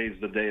today's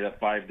the day that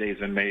 5 days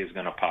in May is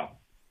going to pop.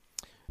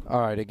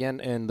 All right, again,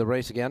 and the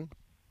race again?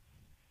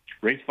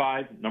 Race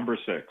 5, number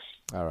 6.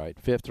 All right,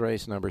 5th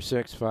race, number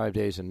 6, 5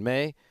 days in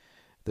May.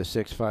 The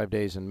 6, 5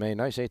 days in May.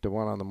 Nice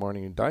 8-1 on the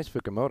morning. Dice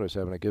Fukumoto's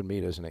having a good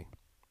meet, isn't he?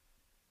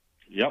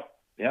 Yep.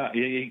 Yeah,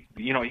 he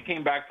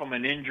came back from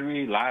an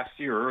injury last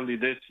year, early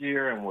this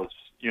year, and was,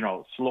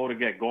 slow to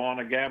get going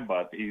again,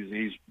 but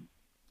he's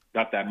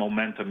got that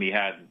momentum he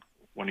had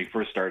when he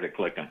first started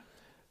clicking.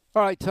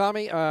 All right,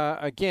 Tommy,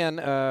 again,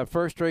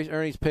 first race,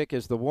 Ernie's pick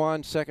is the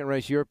 1. Second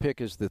race, your pick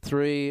is the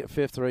 3.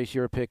 5th race,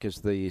 your pick is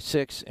the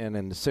 6. And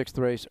in the 6th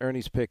race,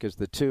 Ernie's pick is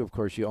the 2. Of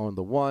course, you own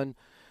the 1.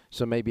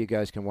 So maybe you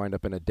guys can wind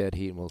up in a dead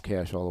heat and we'll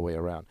cash all the way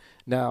around.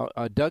 Now,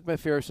 Doug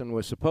McPherson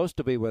was supposed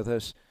to be with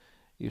us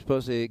You're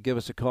supposed to give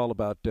us a call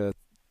about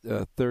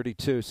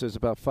 32. Says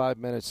about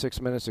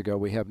 6 minutes ago.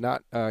 We have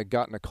not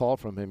gotten a call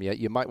from him yet.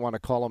 You might want to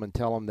call him and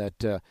tell him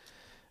that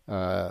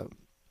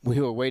we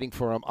were waiting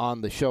for him on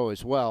the show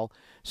as well.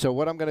 So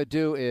what I'm going to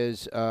do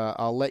is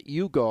I'll let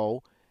you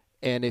go,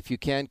 and if you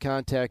can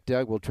contact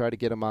Doug, we'll try to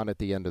get him on at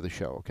the end of the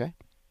show, okay?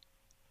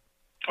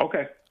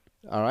 Okay.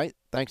 All right.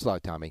 Thanks a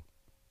lot, Tommy.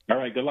 All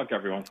right. Good luck,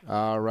 everyone.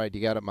 All right.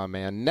 You got it, my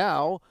man.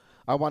 Now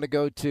I want to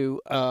go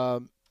to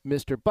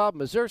Mr. Bob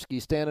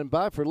Mazurski standing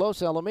by for Los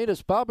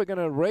Alamitos. Bob, we're going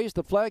to raise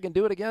the flag and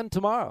do it again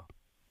tomorrow.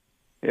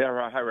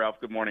 Yeah, hi,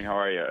 Ralph. Good morning. How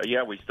are you?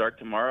 Yeah, we start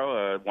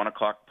tomorrow, 1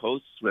 o'clock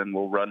posts, and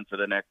we'll run for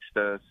the next,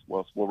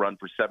 we'll run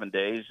for 7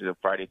 days,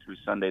 Friday through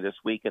Sunday this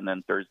week, and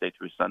then Thursday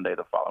through Sunday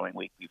the following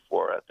week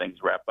before things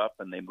wrap up,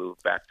 and they move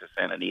back to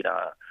Santa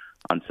Anita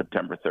on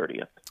September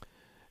 30th.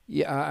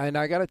 Yeah, and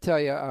I got to tell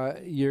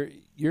you,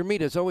 your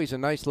meat is always a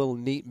nice little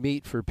neat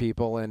meat for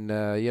people, and,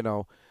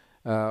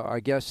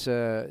 I guess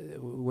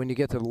when you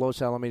get to the Los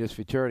Alamitos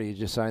Futurity, you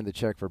just sign the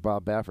check for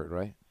Bob Baffert,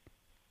 right?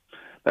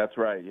 That's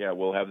right. Yeah,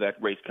 we'll have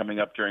that race coming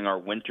up during our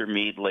winter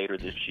meet later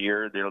this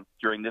year.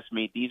 During this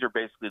meet, these are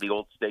basically the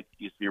old stakes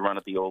that used to be run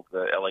at the old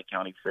L.A.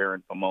 County Fair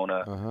in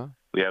Pomona. Uh-huh.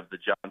 We have the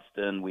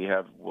Johnston. We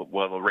have,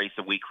 a race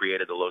that we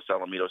created, the Los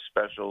Alamitos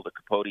Special, the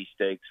Capote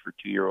Stakes for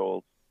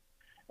 2-year-olds.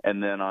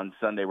 And then on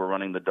Sunday, we're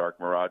running the Dark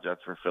Mirage.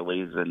 That's for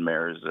fillies and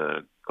mares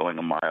going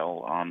a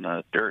mile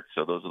on dirt.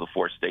 So those are the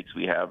 4 stakes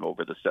we have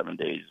over the 7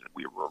 days that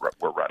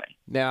we're running.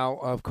 Now,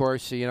 of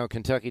course,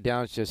 Kentucky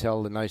Downs just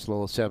held a nice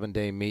little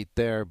 7-day meet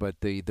there, but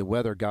the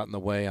weather got in the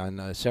way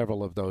on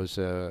several of those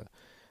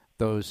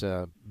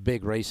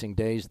big racing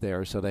days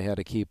there, so they had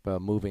to keep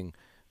moving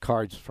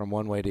cards from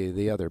one way to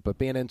the other. But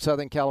being in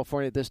Southern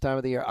California at this time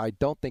of the year, I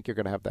don't think you're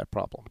going to have that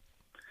problem.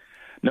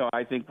 No,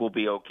 I think we'll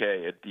be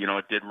okay. It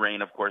did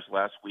rain, of course,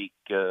 last week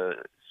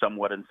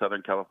somewhat in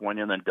Southern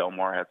California, and then Del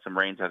Mar had some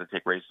rains, had to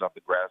take races off the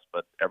grass,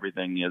 but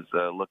everything is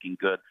looking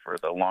good for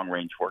the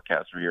long-range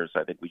forecast for here, so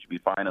I think we should be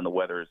fine, and the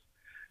weather is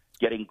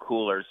getting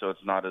cooler, so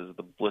it's not as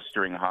the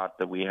blistering hot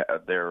that we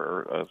had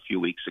there a few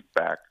weeks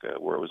back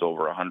where it was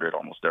over 100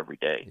 almost every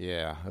day.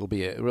 Yeah, it'll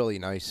be a really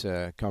nice,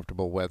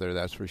 comfortable weather,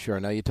 that's for sure.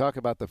 Now, you talk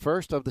about the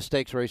first of the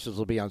stakes races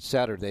will be on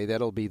Saturday.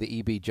 That'll be the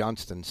E.B.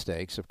 Johnston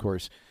Stakes, of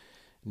course,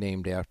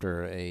 named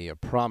after a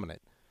prominent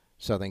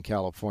Southern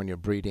California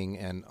breeding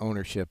and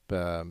ownership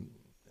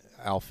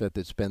outfit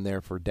that's been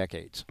there for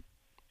decades.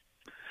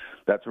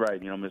 That's right.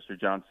 Mr.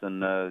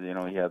 Johnson,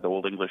 he had the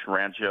Old English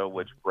Rancho,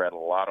 which bred a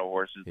lot of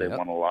horses. They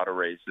won a lot of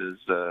races.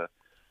 And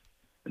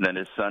then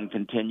his son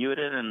continued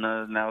it, and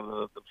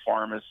now the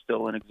farm is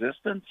still in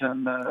existence.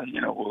 And,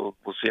 we'll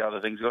see how the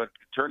things go. It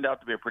turned out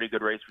to be a pretty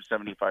good race for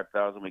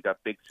 $75,000. We got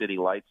Big City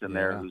Lights in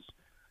there, who's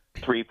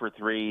 3 for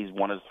 3. He's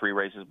won his 3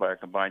 races by a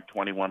combined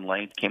 21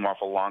 lengths. Came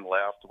off a long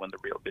layoff to win the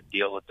Real Good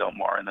Deal at Del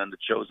Mar. And then the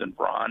Chosen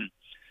Braun,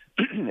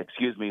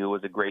 who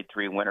was a Grade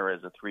 3 winner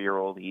as a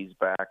 3-year-old. He's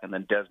back. And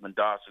then Desmond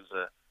Doss is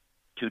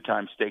a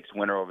 2-time stakes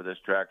winner over this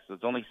track. So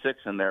it's only 6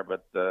 in there,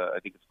 but I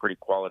think it's pretty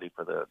quality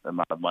for the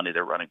amount of money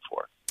they're running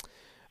for.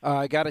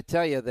 I got to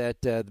tell you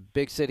that the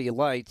Big City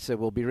Lights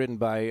will be ridden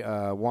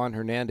by Juan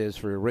Hernandez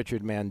for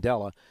Richard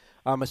Mandela.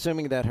 I'm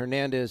assuming that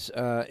Hernandez,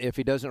 if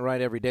he doesn't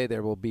ride every day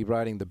there, will be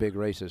riding the big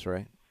races,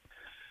 right?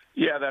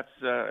 Yeah, that's,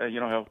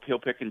 he'll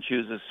pick and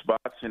choose his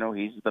spots.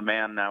 He's the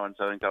man now in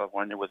Southern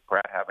California with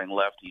Pratt having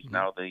left. He's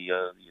now he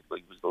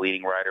was the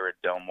leading rider at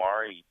Del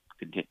Mar. He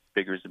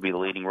figures to be the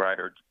leading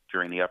rider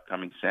during the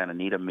upcoming Santa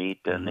Anita meet,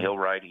 and he'll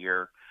ride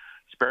here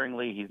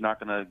sparingly. He's not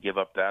going to give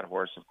up that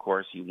horse, of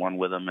course. He won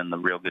with him in the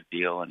Real Good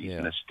Deal, and he's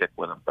going to stick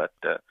with him. But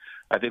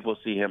I think we'll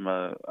see him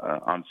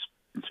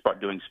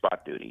doing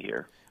spot duty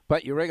here.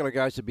 But your regular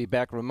guys would be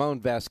back.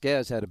 Ramon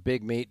Vasquez had a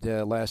big meet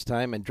last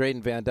time, and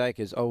Drayden Van Dyke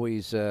is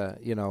always,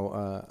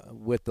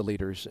 with the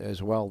leaders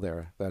as well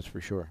there. That's for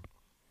sure.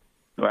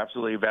 No,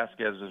 absolutely.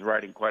 Vasquez is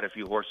riding quite a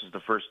few horses the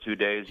first 2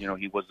 days.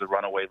 He was the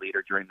runaway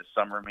leader during the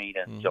summer meet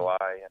in July,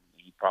 and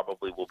he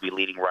probably will be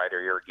leading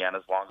rider here again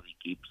as long as he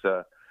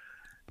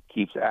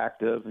keeps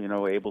active.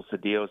 Abel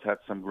Cedillo's had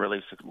some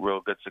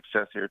real good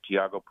success here.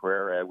 Tiago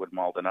Pereira, Edwin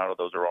Maldonado,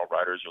 those are all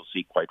riders you'll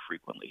see quite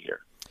frequently here.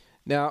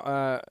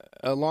 Now,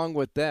 along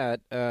with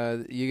that,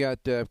 you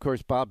got, of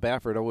course, Bob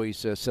Baffert always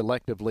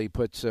selectively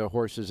puts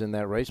horses in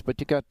that race, but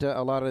you got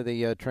a lot of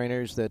the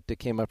trainers that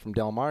came up from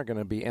Del Mar going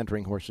to be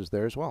entering horses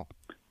there as well.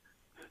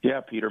 Yeah,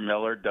 Peter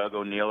Miller, Doug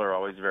O'Neill are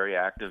always very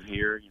active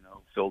here.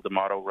 Phil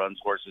D'Amato runs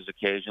horses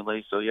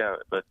occasionally. So, yeah,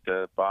 but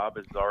Bob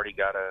has already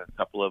got a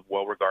couple of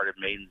well-regarded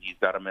maidens. He's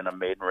got them in a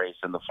maiden race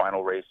in the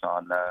final race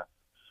on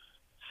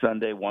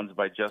Sunday. One's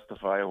by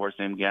Justify, a horse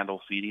named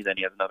Gandolfini. Then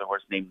he has another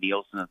horse named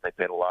Nielsen that they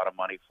paid a lot of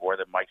money for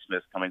that Mike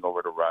Smith's coming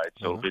over to ride.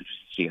 So it'll be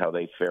interesting to see how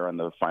they fare in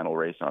the final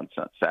race on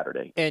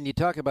Saturday. And you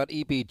talk about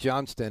E.B.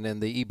 Johnston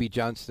and the E.B.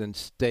 Johnston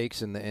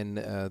Stakes and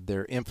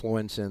their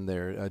influence and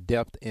their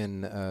depth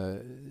in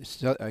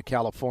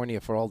California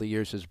for all the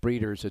years as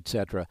breeders,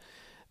 etc.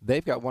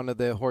 They've got one of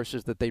the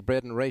horses that they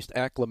bred and raced,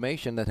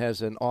 Acclamation, that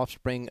has an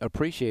offspring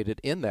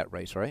appreciated in that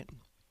race, right?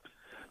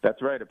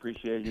 That's right.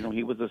 Appreciate it.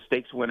 He was a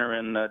stakes winner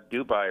in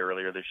Dubai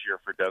earlier this year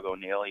for Doug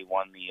O'Neill. He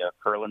won the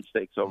Curlin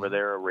Stakes over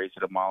there, a race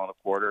at 1.25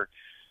 miles.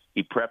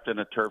 He prepped in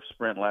a turf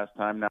sprint last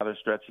time. Now they're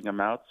stretching him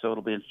out, so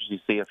it'll be interesting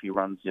to see if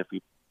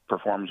he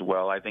performs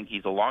well. I think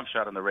he's a long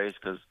shot in the race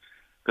because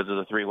of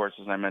the 3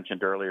 horses I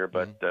mentioned earlier.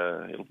 But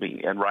it'll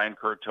be, and Ryan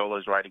Curtola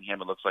is riding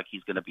him. It looks like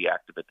he's going to be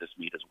active at this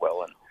meet as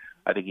well, and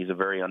I think he's a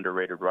very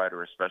underrated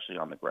rider, especially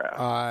on the grass.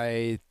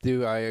 I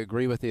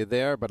agree with you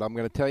there, but I'm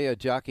going to tell you,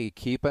 jockey,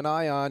 keep an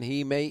eye on.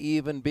 He may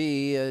even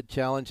be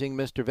challenging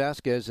Mr.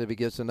 Vasquez if he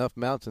gets enough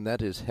mounts, and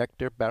that is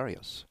Hector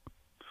Barrios.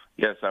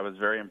 Yes, I was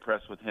very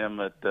impressed with him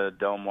at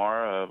Del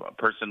Mar. A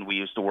person we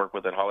used to work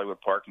with at Hollywood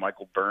Park,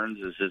 Michael Burns,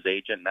 is his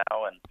agent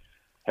now, and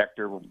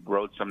Hector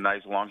rode some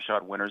nice long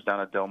shot winners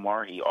down at Del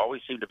Mar. He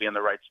always seemed to be in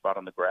the right spot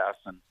on the grass,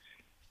 and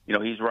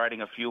he's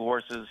riding a few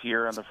horses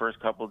here on the first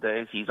couple of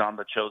days. He's on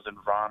the Chosen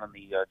Vaughn and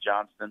the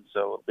Johnston, so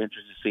it'll be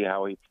interesting to see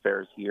how he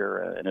fares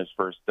here in his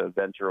first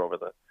venture over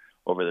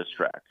this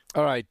track.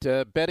 All right,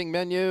 betting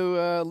menu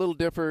a little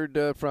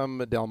differed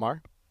from Del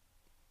Mar.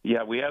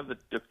 Yeah, we have the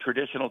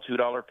traditional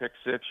 $2 pick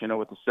six,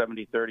 with the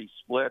 70-30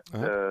 split.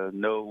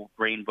 No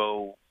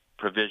rainbow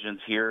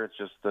provisions here. It's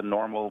just the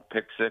normal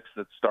pick six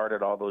that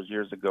started all those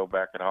years ago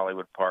back at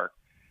Hollywood Park.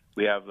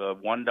 We have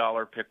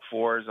 $1 pick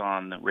fours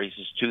on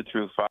races 2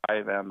 through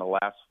 5 and the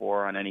last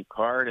 4 on any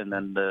card, and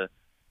then the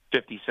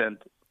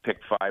 50-cent pick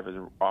 5 is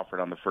offered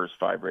on the first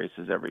 5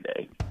 races every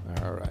day.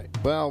 All right.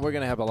 Well, we're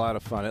going to have a lot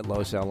of fun at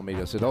Los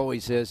Alamitos. It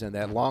always is, and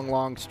that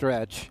long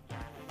stretch.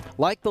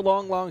 Like the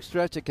long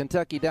stretch at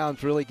Kentucky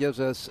Downs really gives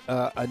us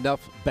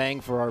enough bang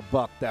for our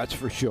buck, that's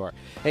for sure.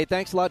 Hey,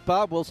 thanks a lot,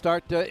 Bob. We'll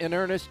start in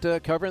earnest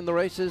covering the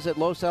races at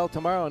Los Al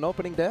tomorrow on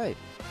opening day.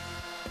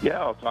 Yeah,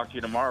 I'll talk to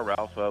you tomorrow,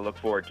 Ralph. Look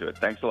forward to it.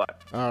 Thanks a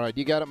lot. All right,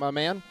 you got it, my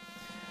man.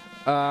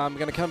 I'm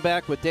going to come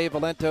back with Dave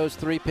Valento's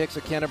 3 picks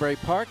at Canterbury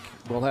Park.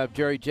 We'll have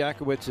Jerry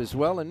Jackowitz as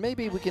well, and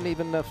maybe we can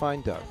even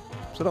find Doug.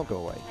 So don't go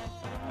away.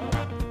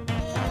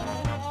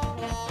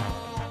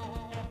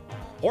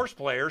 Horse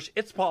players,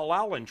 it's Paul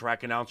Allen,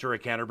 track announcer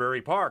at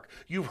Canterbury Park.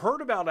 You've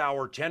heard about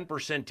our 10%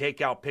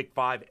 takeout pick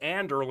 5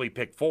 and early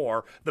pick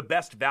 4, the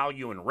best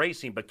value in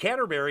racing, but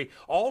Canterbury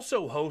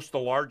also hosts the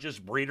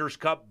largest Breeders'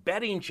 Cup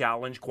Betting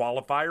Challenge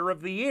qualifier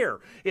of the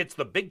year. It's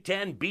the Big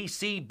Ten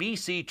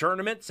BC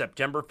tournament,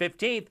 September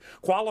 15th.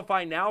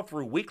 Qualify now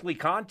through weekly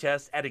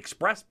contests at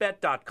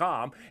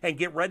expressbet.com and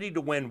get ready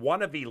to win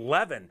one of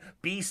 11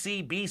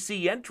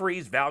 BC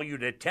entries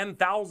valued at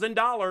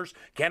 $10,000.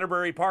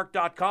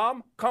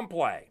 CanterburyPark.com. Come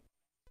play.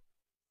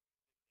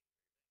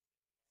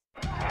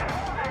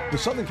 The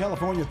Southern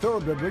California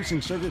Thoroughbred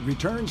Racing Circuit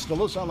returns to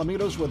Los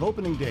Alamitos with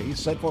opening day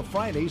set for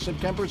Friday,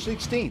 September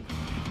 16th.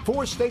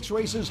 4 stakes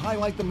races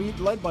highlight the meet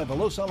led by the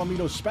Los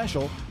Alamitos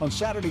Special on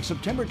Saturday,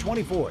 September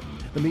 24th.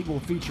 The meet will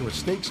feature a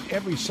stakes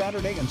every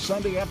Saturday and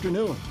Sunday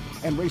afternoon.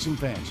 And racing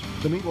fans,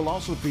 the meet will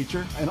also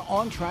feature an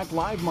on-track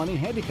live money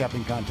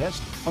handicapping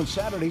contest on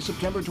Saturday,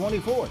 September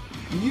 24th.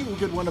 You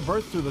could win a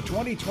berth to the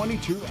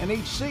 2022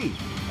 NHC.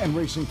 And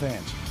racing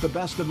fans, the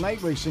best of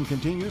night racing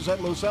continues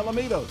at Los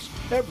Alamitos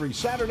every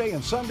Saturday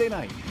and Sunday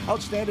night.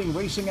 Outstanding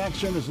racing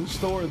action is in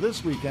store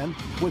this weekend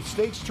with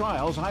stakes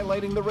trials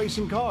highlighting the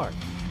racing card.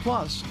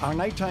 Plus, our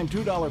nighttime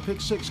 $2 pick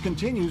 6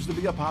 continues to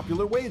be a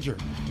popular wager.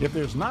 If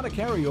there's not a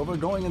carryover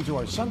going into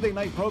our Sunday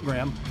night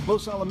program,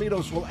 Los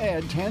Alamitos will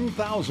add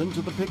 $10,000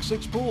 to the pick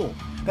 6 pool.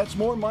 That's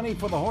more money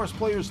for the horse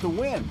players to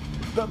win.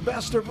 The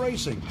best of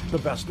racing, the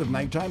best of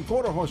nighttime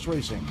quarter horse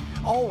racing,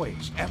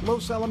 always at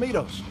Los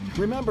Alamitos.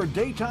 Remember,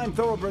 daytime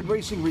thoroughbred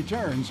racing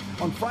returns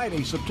on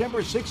Friday,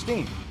 September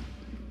 16th.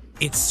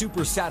 It's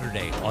Super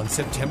Saturday on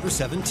September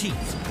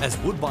 17th as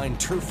Woodbine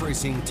Turf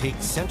Racing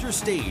takes center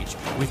stage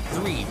with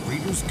 3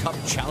 Breeders' Cup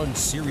Challenge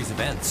Series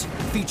events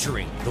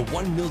featuring the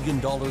 $1 million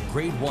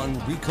Grade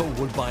 1 Rico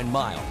Woodbine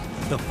Mile,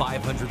 the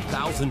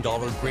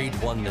 $500,000 Grade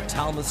 1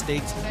 Natalma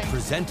Stakes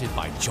presented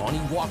by Johnny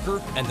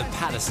Walker, and the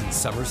Pattison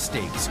Summer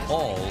Stakes,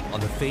 all on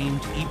the famed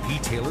E.P.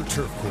 Taylor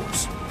Turf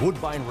Course.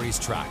 Woodbine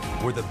Racetrack,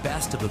 where the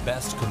best of the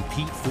best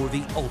compete for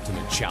the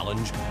ultimate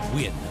challenge.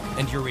 Win,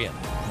 and you're in.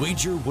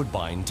 Wager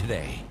Woodbine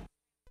today.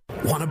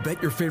 Want to bet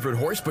your favorite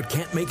horse but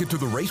can't make it to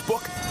the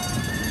racebook?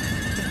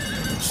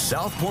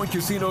 South Point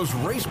Casino's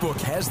Racebook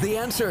has the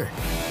answer.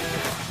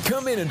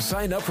 Come in and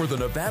sign up for the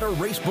Nevada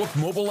Racebook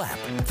mobile app.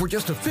 For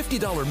just a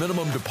 $50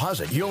 minimum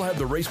deposit, you'll have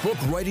the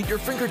Racebook right at your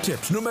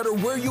fingertips, no matter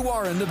where you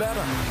are in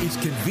Nevada. It's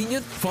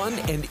convenient, fun,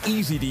 and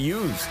easy to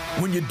use.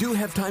 When you do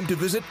have time to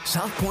visit,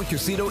 South Point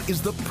Casino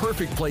is the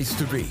perfect place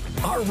to be.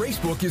 Our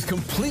Racebook is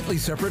completely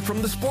separate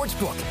from the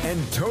Sportsbook and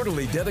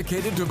totally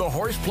dedicated to the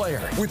horse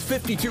player. With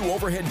 52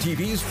 overhead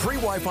TVs, free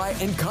Wi-Fi,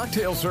 and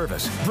cocktail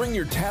service. Bring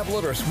your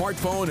tablet or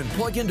smartphone and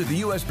plug into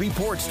the USB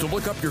ports to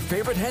look up your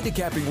favorite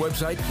handicapping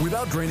website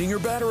without draining your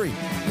battery.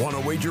 Want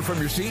to wager from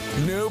your seat?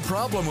 No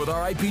problem with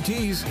our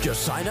IPTs.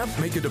 Just sign up,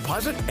 make a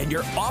deposit, and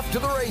you're off to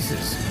the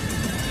races.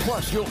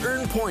 Plus, you'll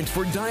earn points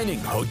for dining,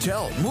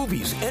 hotel,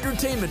 movies,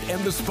 entertainment,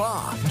 and the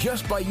spa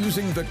just by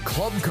using the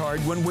club card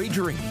when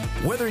wagering.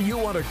 Whether you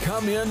want to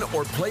come in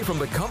or play from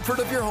the comfort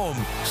of your home,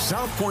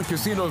 South Point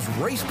Casino's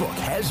Racebook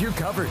has you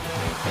covered.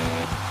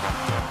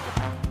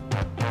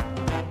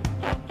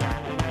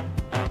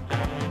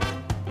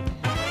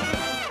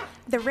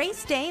 The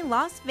Race Day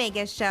Las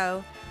Vegas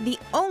Show, the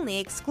only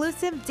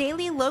exclusive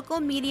daily local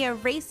media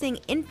racing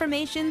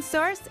information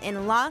source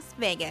in Las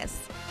Vegas.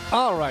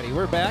 All righty,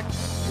 we're back.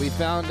 We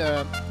found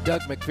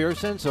Doug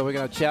McPherson, so we're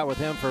going to chat with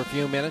him for a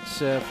few minutes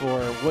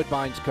for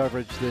Woodbine's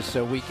coverage this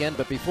weekend.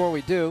 But before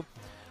we do,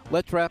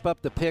 let's wrap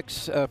up the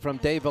picks from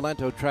Dave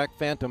Valento, Track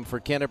Phantom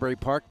for Canterbury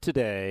Park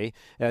today.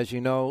 As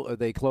you know,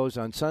 they close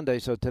on Sunday,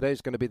 so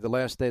today's going to be the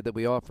last day that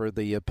we offer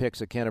the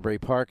picks at Canterbury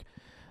Park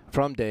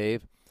from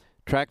Dave.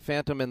 Track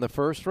Phantom in the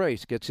first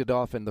race gets it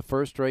off in the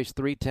first race,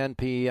 3:10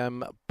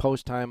 p.m.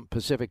 post time,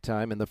 Pacific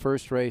time. In the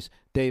first race,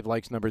 Dave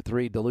likes number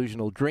 3,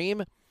 Delusional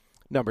Dream.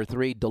 Number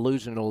 3,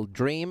 Delusional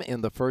Dream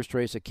in the first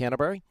race at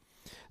Canterbury.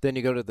 Then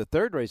you go to the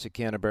third race at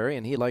Canterbury,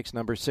 and he likes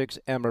number 6,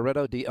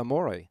 Amaretto di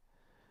Amore.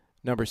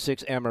 Number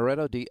 6,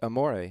 Amaretto di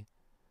Amore,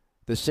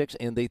 the 6th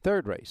in the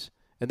third race.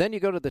 And then you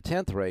go to the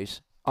 10th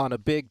race on a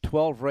big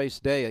 12-race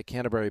day at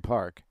Canterbury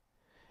Park.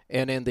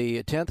 And in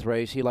the 10th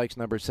race, he likes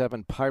number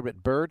 7,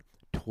 Pirate Bird,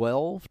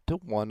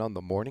 12-1 on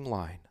the morning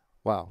line.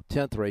 Wow,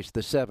 10th race,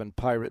 the 7,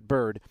 Pirate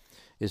Bird,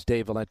 is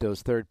Dave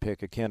Valento's third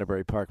pick at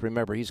Canterbury Park.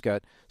 Remember, he's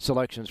got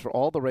selections for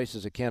all the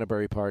races at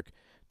Canterbury Park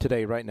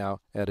today, right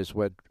now, at his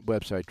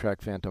website,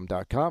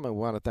 trackphantom.com. And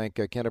we want to thank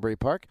Canterbury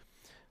Park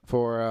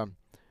for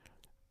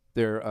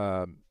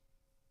their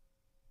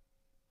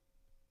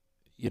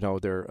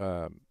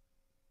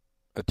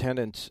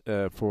attendance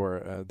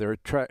for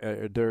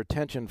their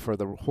attention for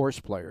the horse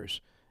players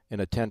in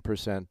a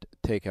 10%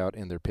 takeout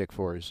in their pick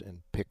 4s and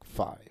pick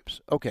 5s.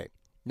 Okay,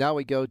 now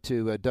we go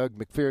to Doug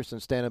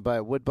McPherson standing by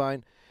at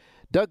Woodbine.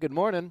 Doug, good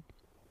morning.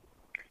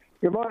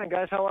 Good morning,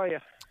 guys. How are you?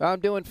 I'm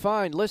doing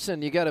fine.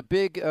 Listen, you got a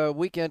big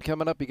weekend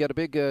coming up. You got a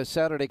big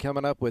Saturday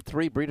coming up with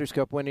 3 Breeders'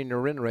 Cup winning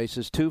your in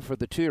races, 2 for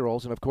the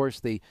 2-year-olds, and of course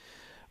the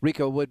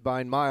Rico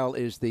Woodbine Mile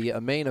is the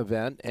main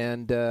event,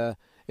 and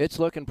it's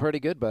looking pretty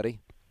good, buddy.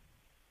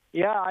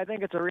 Yeah, I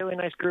think it's a really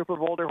nice group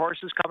of older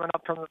horses coming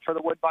up for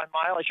the Woodbine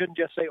Mile. I shouldn't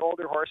just say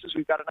older horses.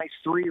 We've got a nice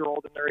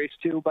 3-year-old in the race,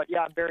 too. But,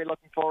 yeah, I'm very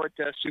looking forward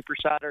to Super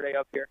Saturday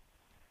up here.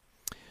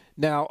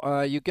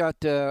 Now, you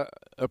got a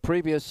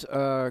previous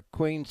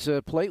Queen's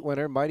Plate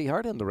winner, Mighty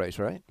Heart, in the race,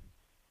 right?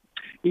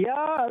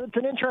 Yeah, it's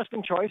an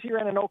interesting choice. He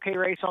ran an okay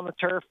race on the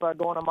turf going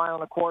 1.25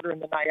 miles in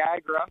the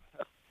Niagara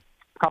a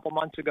couple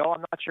months ago.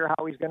 I'm not sure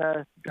how he's going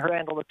to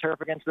handle the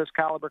turf against this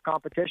caliber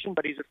competition,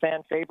 but he's a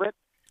fan favorite.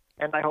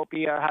 And I hope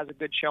he has a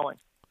good showing.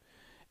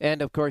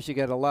 And, of course, you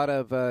got a lot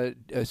of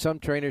some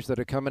trainers that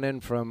are coming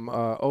in from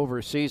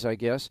overseas, I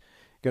guess,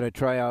 going to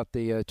try out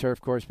the turf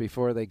course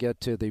before they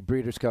get to the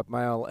Breeders' Cup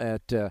Mile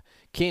at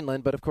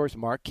Keeneland. But, of course,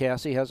 Mark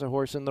Casse has a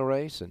horse in the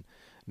race, and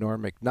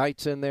Norm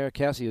McKnight's in there.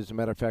 Casse, as a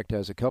matter of fact,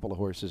 has a couple of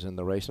horses in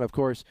the race. And, of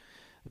course,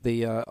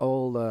 the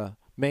old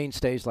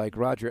mainstays like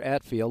Roger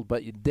Atfield.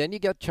 But then you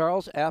got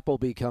Charles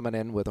Appleby coming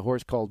in with a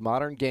horse called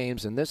Modern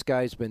Games, and this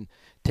guy's been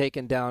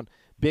taking down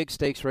big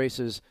stakes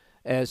races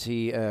as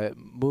he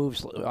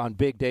moves on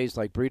big days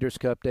like Breeders'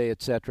 Cup Day,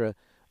 etc.,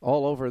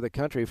 all over the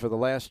country for the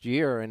last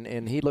year,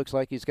 and he looks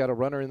like he's got a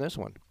runner in this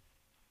one.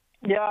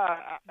 Yeah,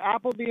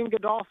 Appleby and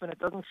Godolphin, it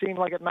doesn't seem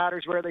like it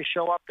matters where they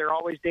show up. They're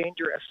always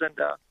dangerous. And,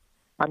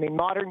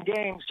 Modern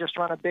Games just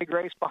run a big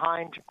race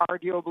behind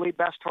arguably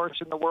best horse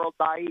in the world,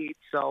 Baid.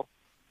 So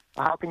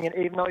how can you,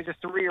 even though he's a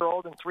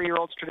 3-year-old, and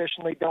 3-year-olds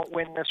traditionally don't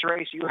win this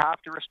race, you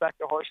have to respect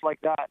a horse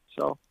like that.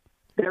 So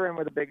they're in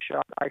with a big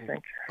shot, I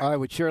think. I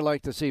would sure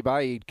like to see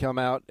Baid come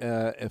out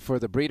for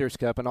the Breeders'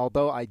 Cup, and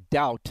although I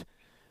doubt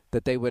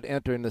that they would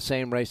enter in the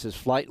same race as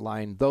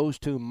Flightline, those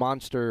two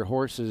monster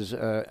horses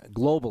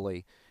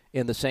globally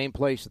in the same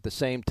place at the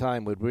same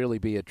time would really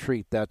be a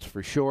treat, that's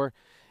for sure.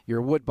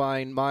 Your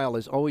Woodbine Mile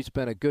has always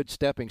been a good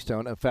stepping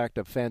stone, in fact,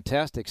 a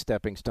fantastic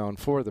stepping stone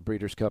for the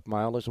Breeders' Cup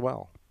Mile as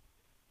well.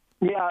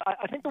 Yeah,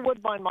 I think the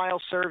Woodbine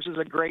Mile serves as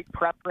a great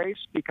prep race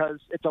because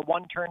it's a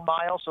one-turn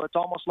mile, so it's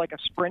almost like a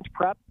sprint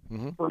prep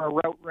for a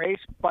route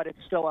race, but it's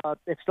still at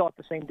the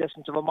same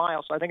distance of a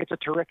mile. So I think it's a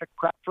terrific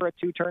prep for a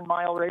 2-turn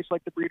mile race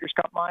like the Breeders'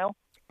 Cup Mile,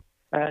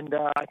 and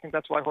I think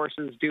that's why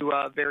horses do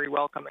very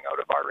well coming out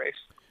of our race.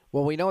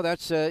 Well, we know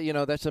that's that's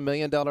 $1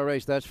 million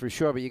race, that's for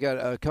sure. But you got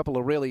a couple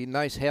of really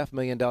nice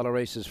 $500,000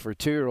 races for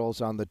 2-year-olds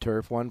on the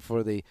turf. One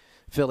for the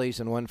fillies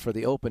and one for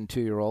the open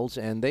 2-year-olds,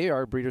 and they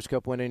are Breeders'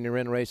 Cup winning your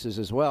in races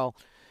as well.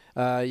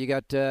 You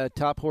got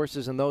top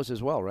horses in those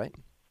as well, right?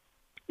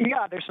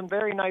 Yeah, there's some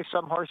very nice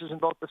horses in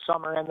both the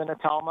Summer and the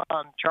Natalma.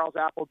 Charles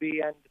Appleby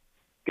and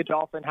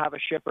Godolphin have a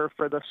shipper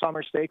for the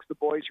Summer Stakes, the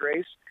boys'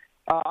 race.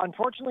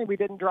 Unfortunately, we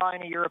didn't draw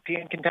any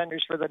European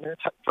contenders for the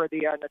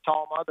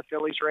Natalma, the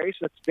fillies race.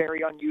 That's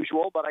very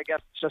unusual, but I guess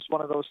it's just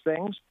one of those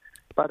things.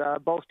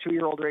 But both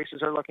 2-year-old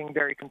races are looking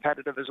very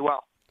competitive as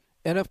well.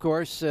 And, of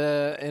course,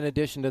 in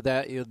addition to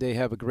that, they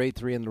have a grade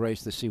 3 in the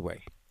race, the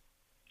Seaway.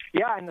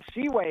 Yeah, and the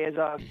Seaway is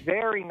a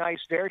very nice,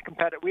 very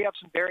competitive. We have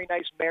some very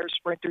nice mare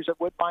sprinters at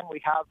Woodbine.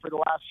 We have for the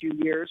last few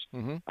years.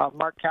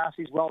 Mark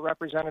Cassie's well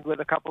represented with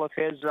a couple of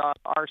his,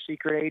 Our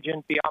Secret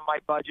Agent, Beyond My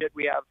Budget.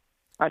 We have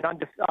an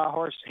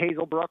horse,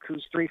 Hazelbrook,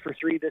 who's 3 for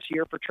 3 this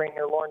year for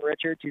trainer Lauren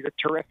Richards. He's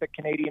a terrific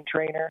Canadian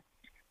trainer.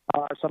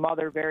 Some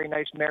other very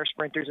nice mare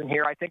sprinters in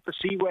here. I think the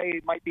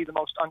Seaway might be the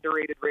most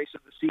underrated race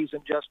of the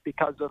season just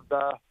because of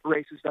the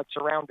races that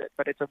surround it.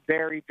 But it's a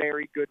very,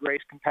 very good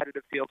race,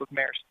 competitive field of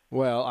mares.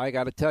 Well, I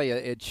got to tell you,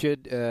 it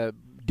should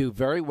do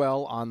very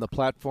well on the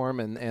platform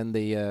and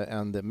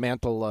the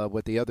mantle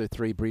with the other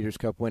 3 Breeders'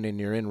 Cup winning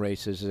year-in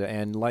races.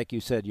 And like you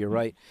said, you're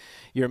right.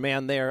 Your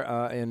man there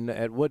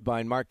at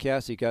Woodbine, Mark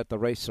Cassie, got the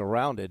race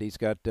surrounded. He's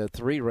got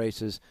 3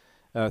 races.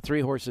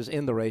 3 horses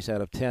in the race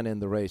out of 10 in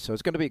the race. So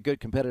it's going to be a good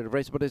competitive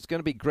race, but it's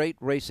going to be great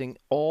racing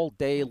all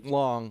day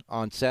long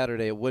on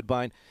Saturday at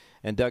Woodbine.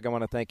 And, Doug, I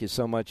want to thank you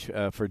so much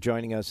for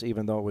joining us,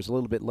 even though it was a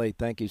little bit late.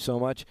 Thank you so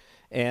much.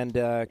 And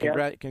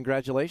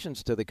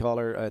congratulations to the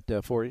caller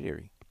at Fort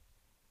Erie.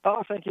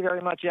 Oh, thank you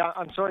very much. Yeah,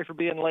 I'm sorry for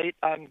being late.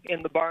 I'm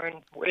in the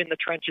barn, in the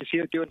trenches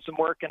here doing some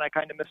work, and I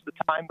kind of missed the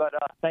time. But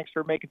thanks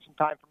for making some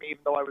time for me,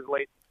 even though I was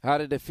late. How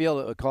did it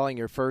feel calling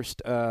your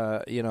first,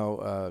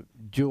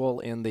 jewel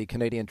in the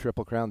Canadian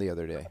Triple Crown the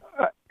other day?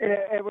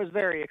 It was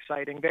very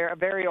exciting, very,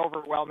 very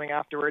overwhelming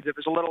afterwards. It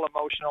was a little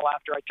emotional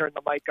after I turned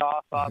the mic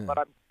off, but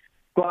I'm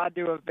glad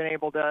to have been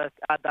able to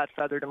add that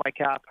feather to my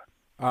cap.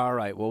 All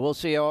right. Well, we'll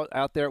see you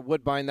out there at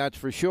Woodbine, that's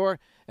for sure.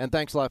 And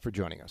thanks a lot for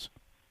joining us.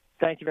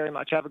 Thank you very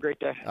much. Have a great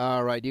day.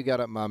 All right, you got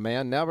it, my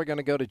man. Now we're going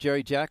to go to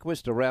Jerry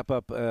Jackwitz to wrap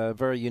up a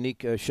very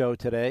unique show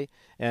today.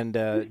 And,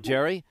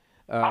 Jerry,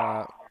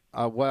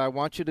 what I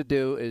want you to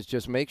do is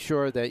just make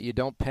sure that you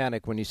don't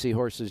panic when you see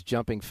horses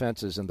jumping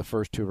fences in the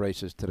first 2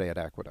 races today at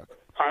Aqueduct.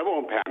 I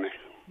won't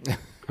panic.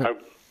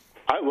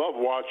 I love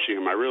watching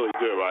them. I really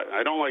do.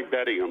 I don't like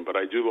betting them, but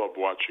I do love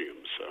watching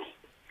them. So,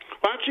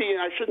 well, actually,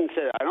 I shouldn't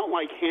say that. I don't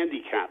like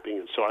handicapping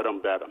them, so I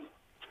don't bet them.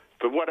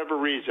 For whatever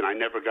reason, I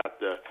never got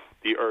the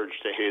urge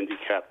to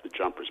handicap the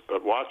jumpers.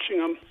 But watching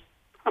them,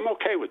 I'm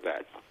okay with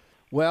that.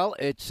 Well,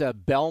 it's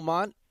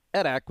Belmont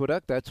at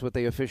Aqueduct. That's what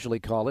they officially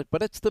call it.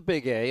 But it's the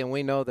Big A, and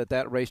we know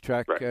that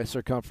racetrack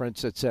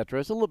circumference, et cetera,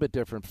 is a little bit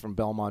different from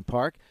Belmont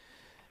Park.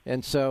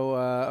 And so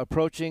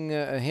approaching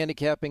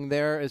handicapping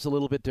there is a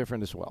little bit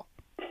different as well.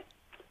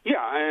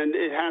 Yeah, and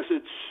it has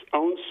its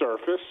own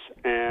surface,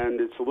 and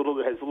it has a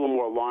little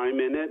more lime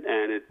in it,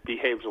 and it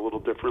behaves a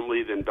little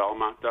differently than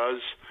Belmont does.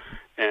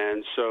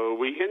 And so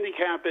we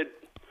handicap it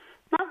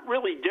not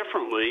really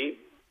differently,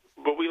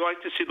 but we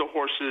like to see the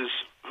horses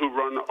who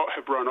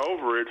have run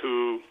over it,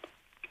 who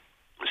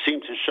seem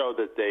to show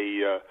that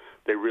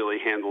they really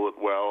handle it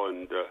well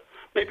and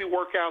maybe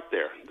work out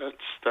there.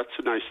 That's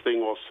a nice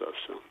thing also.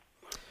 So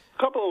a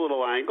couple of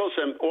little angles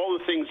and all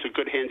the things that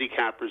good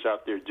handicappers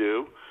out there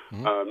do,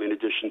 in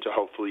addition to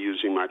hopefully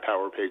using my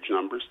Power Page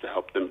numbers to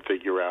help them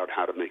figure out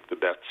how to make the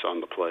bets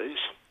on the plays.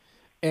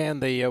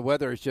 And the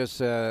weather is just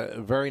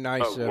very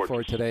nice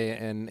for today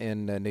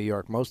in New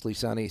York. Mostly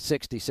sunny,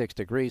 66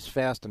 degrees,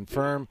 fast and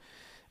firm.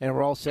 And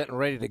we're all set and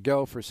ready to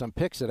go for some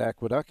picks at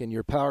Aqueduct. And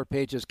your Power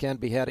Pages can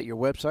be had at your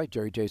website,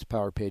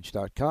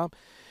 jerryjspowerpage.com.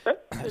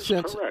 That's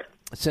correct.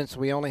 Since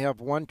we only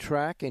have 1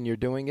 track and you're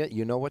doing it,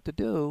 you know what to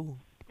do.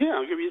 Yeah,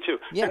 I'll give you 2.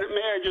 Yeah. And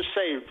may I just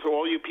say, for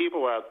all you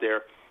people out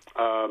there,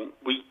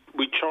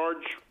 we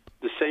charge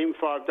the same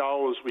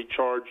 $5 we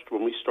charged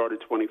when we started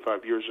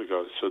 25 years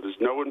ago. So there's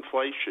no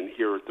inflation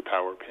here at the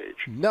Power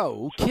Page.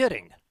 No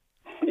kidding.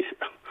 Yeah.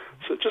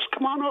 So just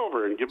come on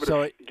over and give it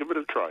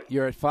a try.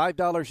 You're at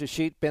 $5 a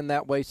sheet. Been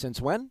that way since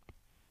when?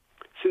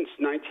 Since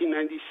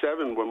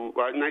 1997,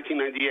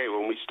 1998,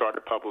 when we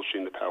started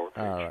publishing the Power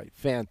Page. All right,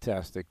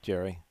 fantastic,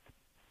 Jerry.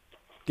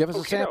 Give us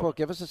a sample.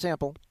 Give us a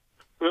sample.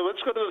 Well,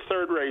 let's go to the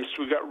 3rd race.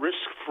 We got Risk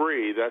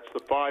Free. That's the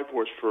 5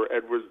 horse for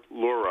Edward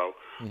Luro.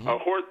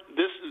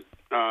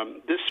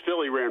 This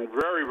filly ran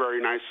very,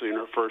 very nicely in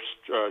her first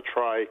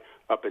try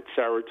up at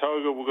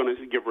Saratoga. We're going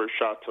to give her a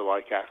shot to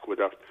like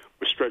Aqueduct.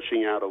 We're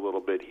stretching out a little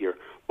bit here.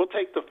 We'll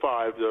take the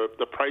 5.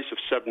 The price of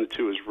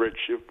 7-2 is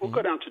rich. We'll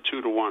go down to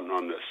 2-1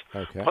 on this.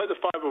 Okay. Play the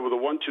 5 over the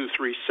 1, 2,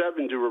 3,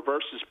 7. Do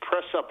reverses.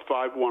 Press up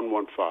 5, 1,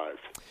 1, 5.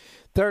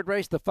 3rd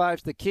race, the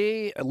 5's the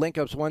key. Link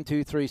ups 1,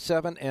 2, 3,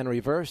 7, and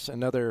reverse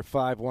another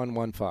 5, 1,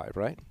 1, 5.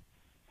 Right?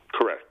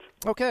 Correct.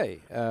 Okay.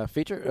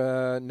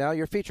 Feature. Now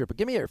your feature, but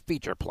give me your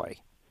feature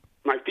play.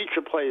 My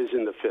feature play is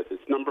in the 5th.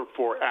 It's number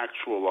 4,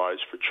 Actualize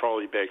for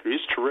Charlie Baker. He's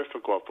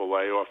terrific off the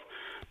layoff.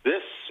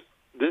 This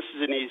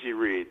is an easy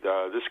read.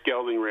 This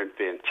gelding ran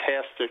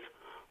fantastic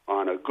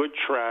on a good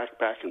track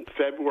back in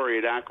February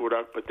at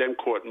Aqueduct, but then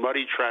caught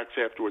muddy tracks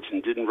afterwards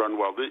and didn't run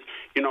well.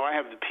 I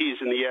have the P's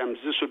and the M's.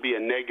 This would be a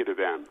negative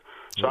M.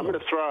 So I'm going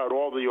to throw out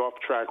all the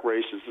off-track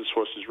races this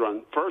horse has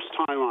run. First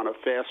time on a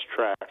fast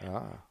track.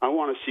 I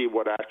want to see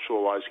what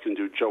Actualize can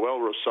do. Joel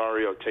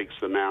Rosario takes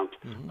the mount.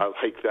 I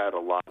like that a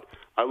lot.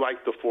 I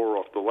like the 4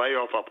 off the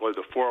layoff. I'll play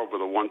the 4 over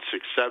the 1,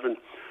 6, 7.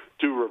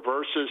 Do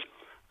reverses.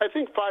 I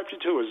think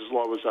 5-2 is as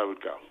low as I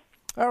would go.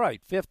 All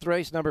right, 5th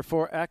race, number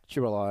 4,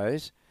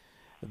 Actualize.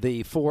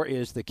 The 4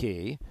 is the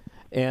key.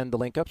 And the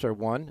link-ups are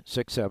 1,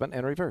 6, 7,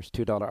 and reverse.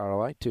 $2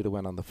 ROI, 2 to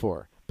win on the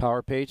 4.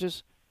 Power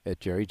Pages at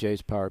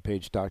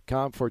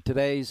jerryjspowerpage.com for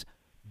today's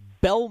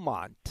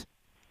Belmont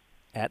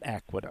at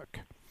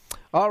Aqueduct.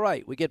 All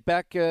right, we get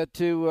back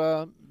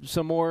to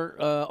some more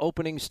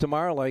openings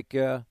tomorrow, like,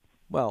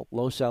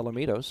 Los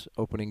Alamitos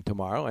opening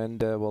tomorrow,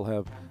 and we'll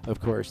have,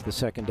 of course, the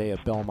second day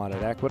of Belmont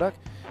at Aqueduct.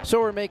 So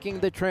we're making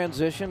the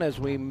transition as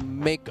we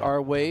make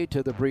our way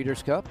to the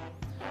Breeders' Cup,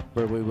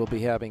 where we will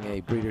be having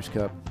a Breeders'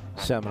 Cup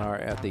seminar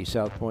at the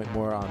South Point.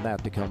 More on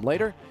that to come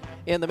later.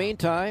 In the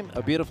meantime,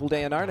 a beautiful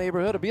day in our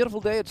neighborhood, a beautiful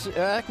day at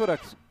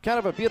Aqueduct, kind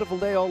of a beautiful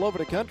day all over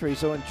the country,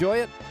 so enjoy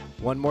it.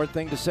 One more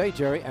thing to say,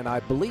 Jerry, and I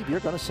believe you're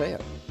going to say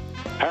it.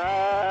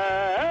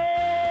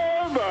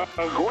 Have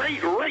a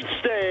great race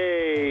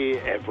day,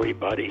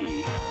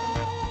 everybody.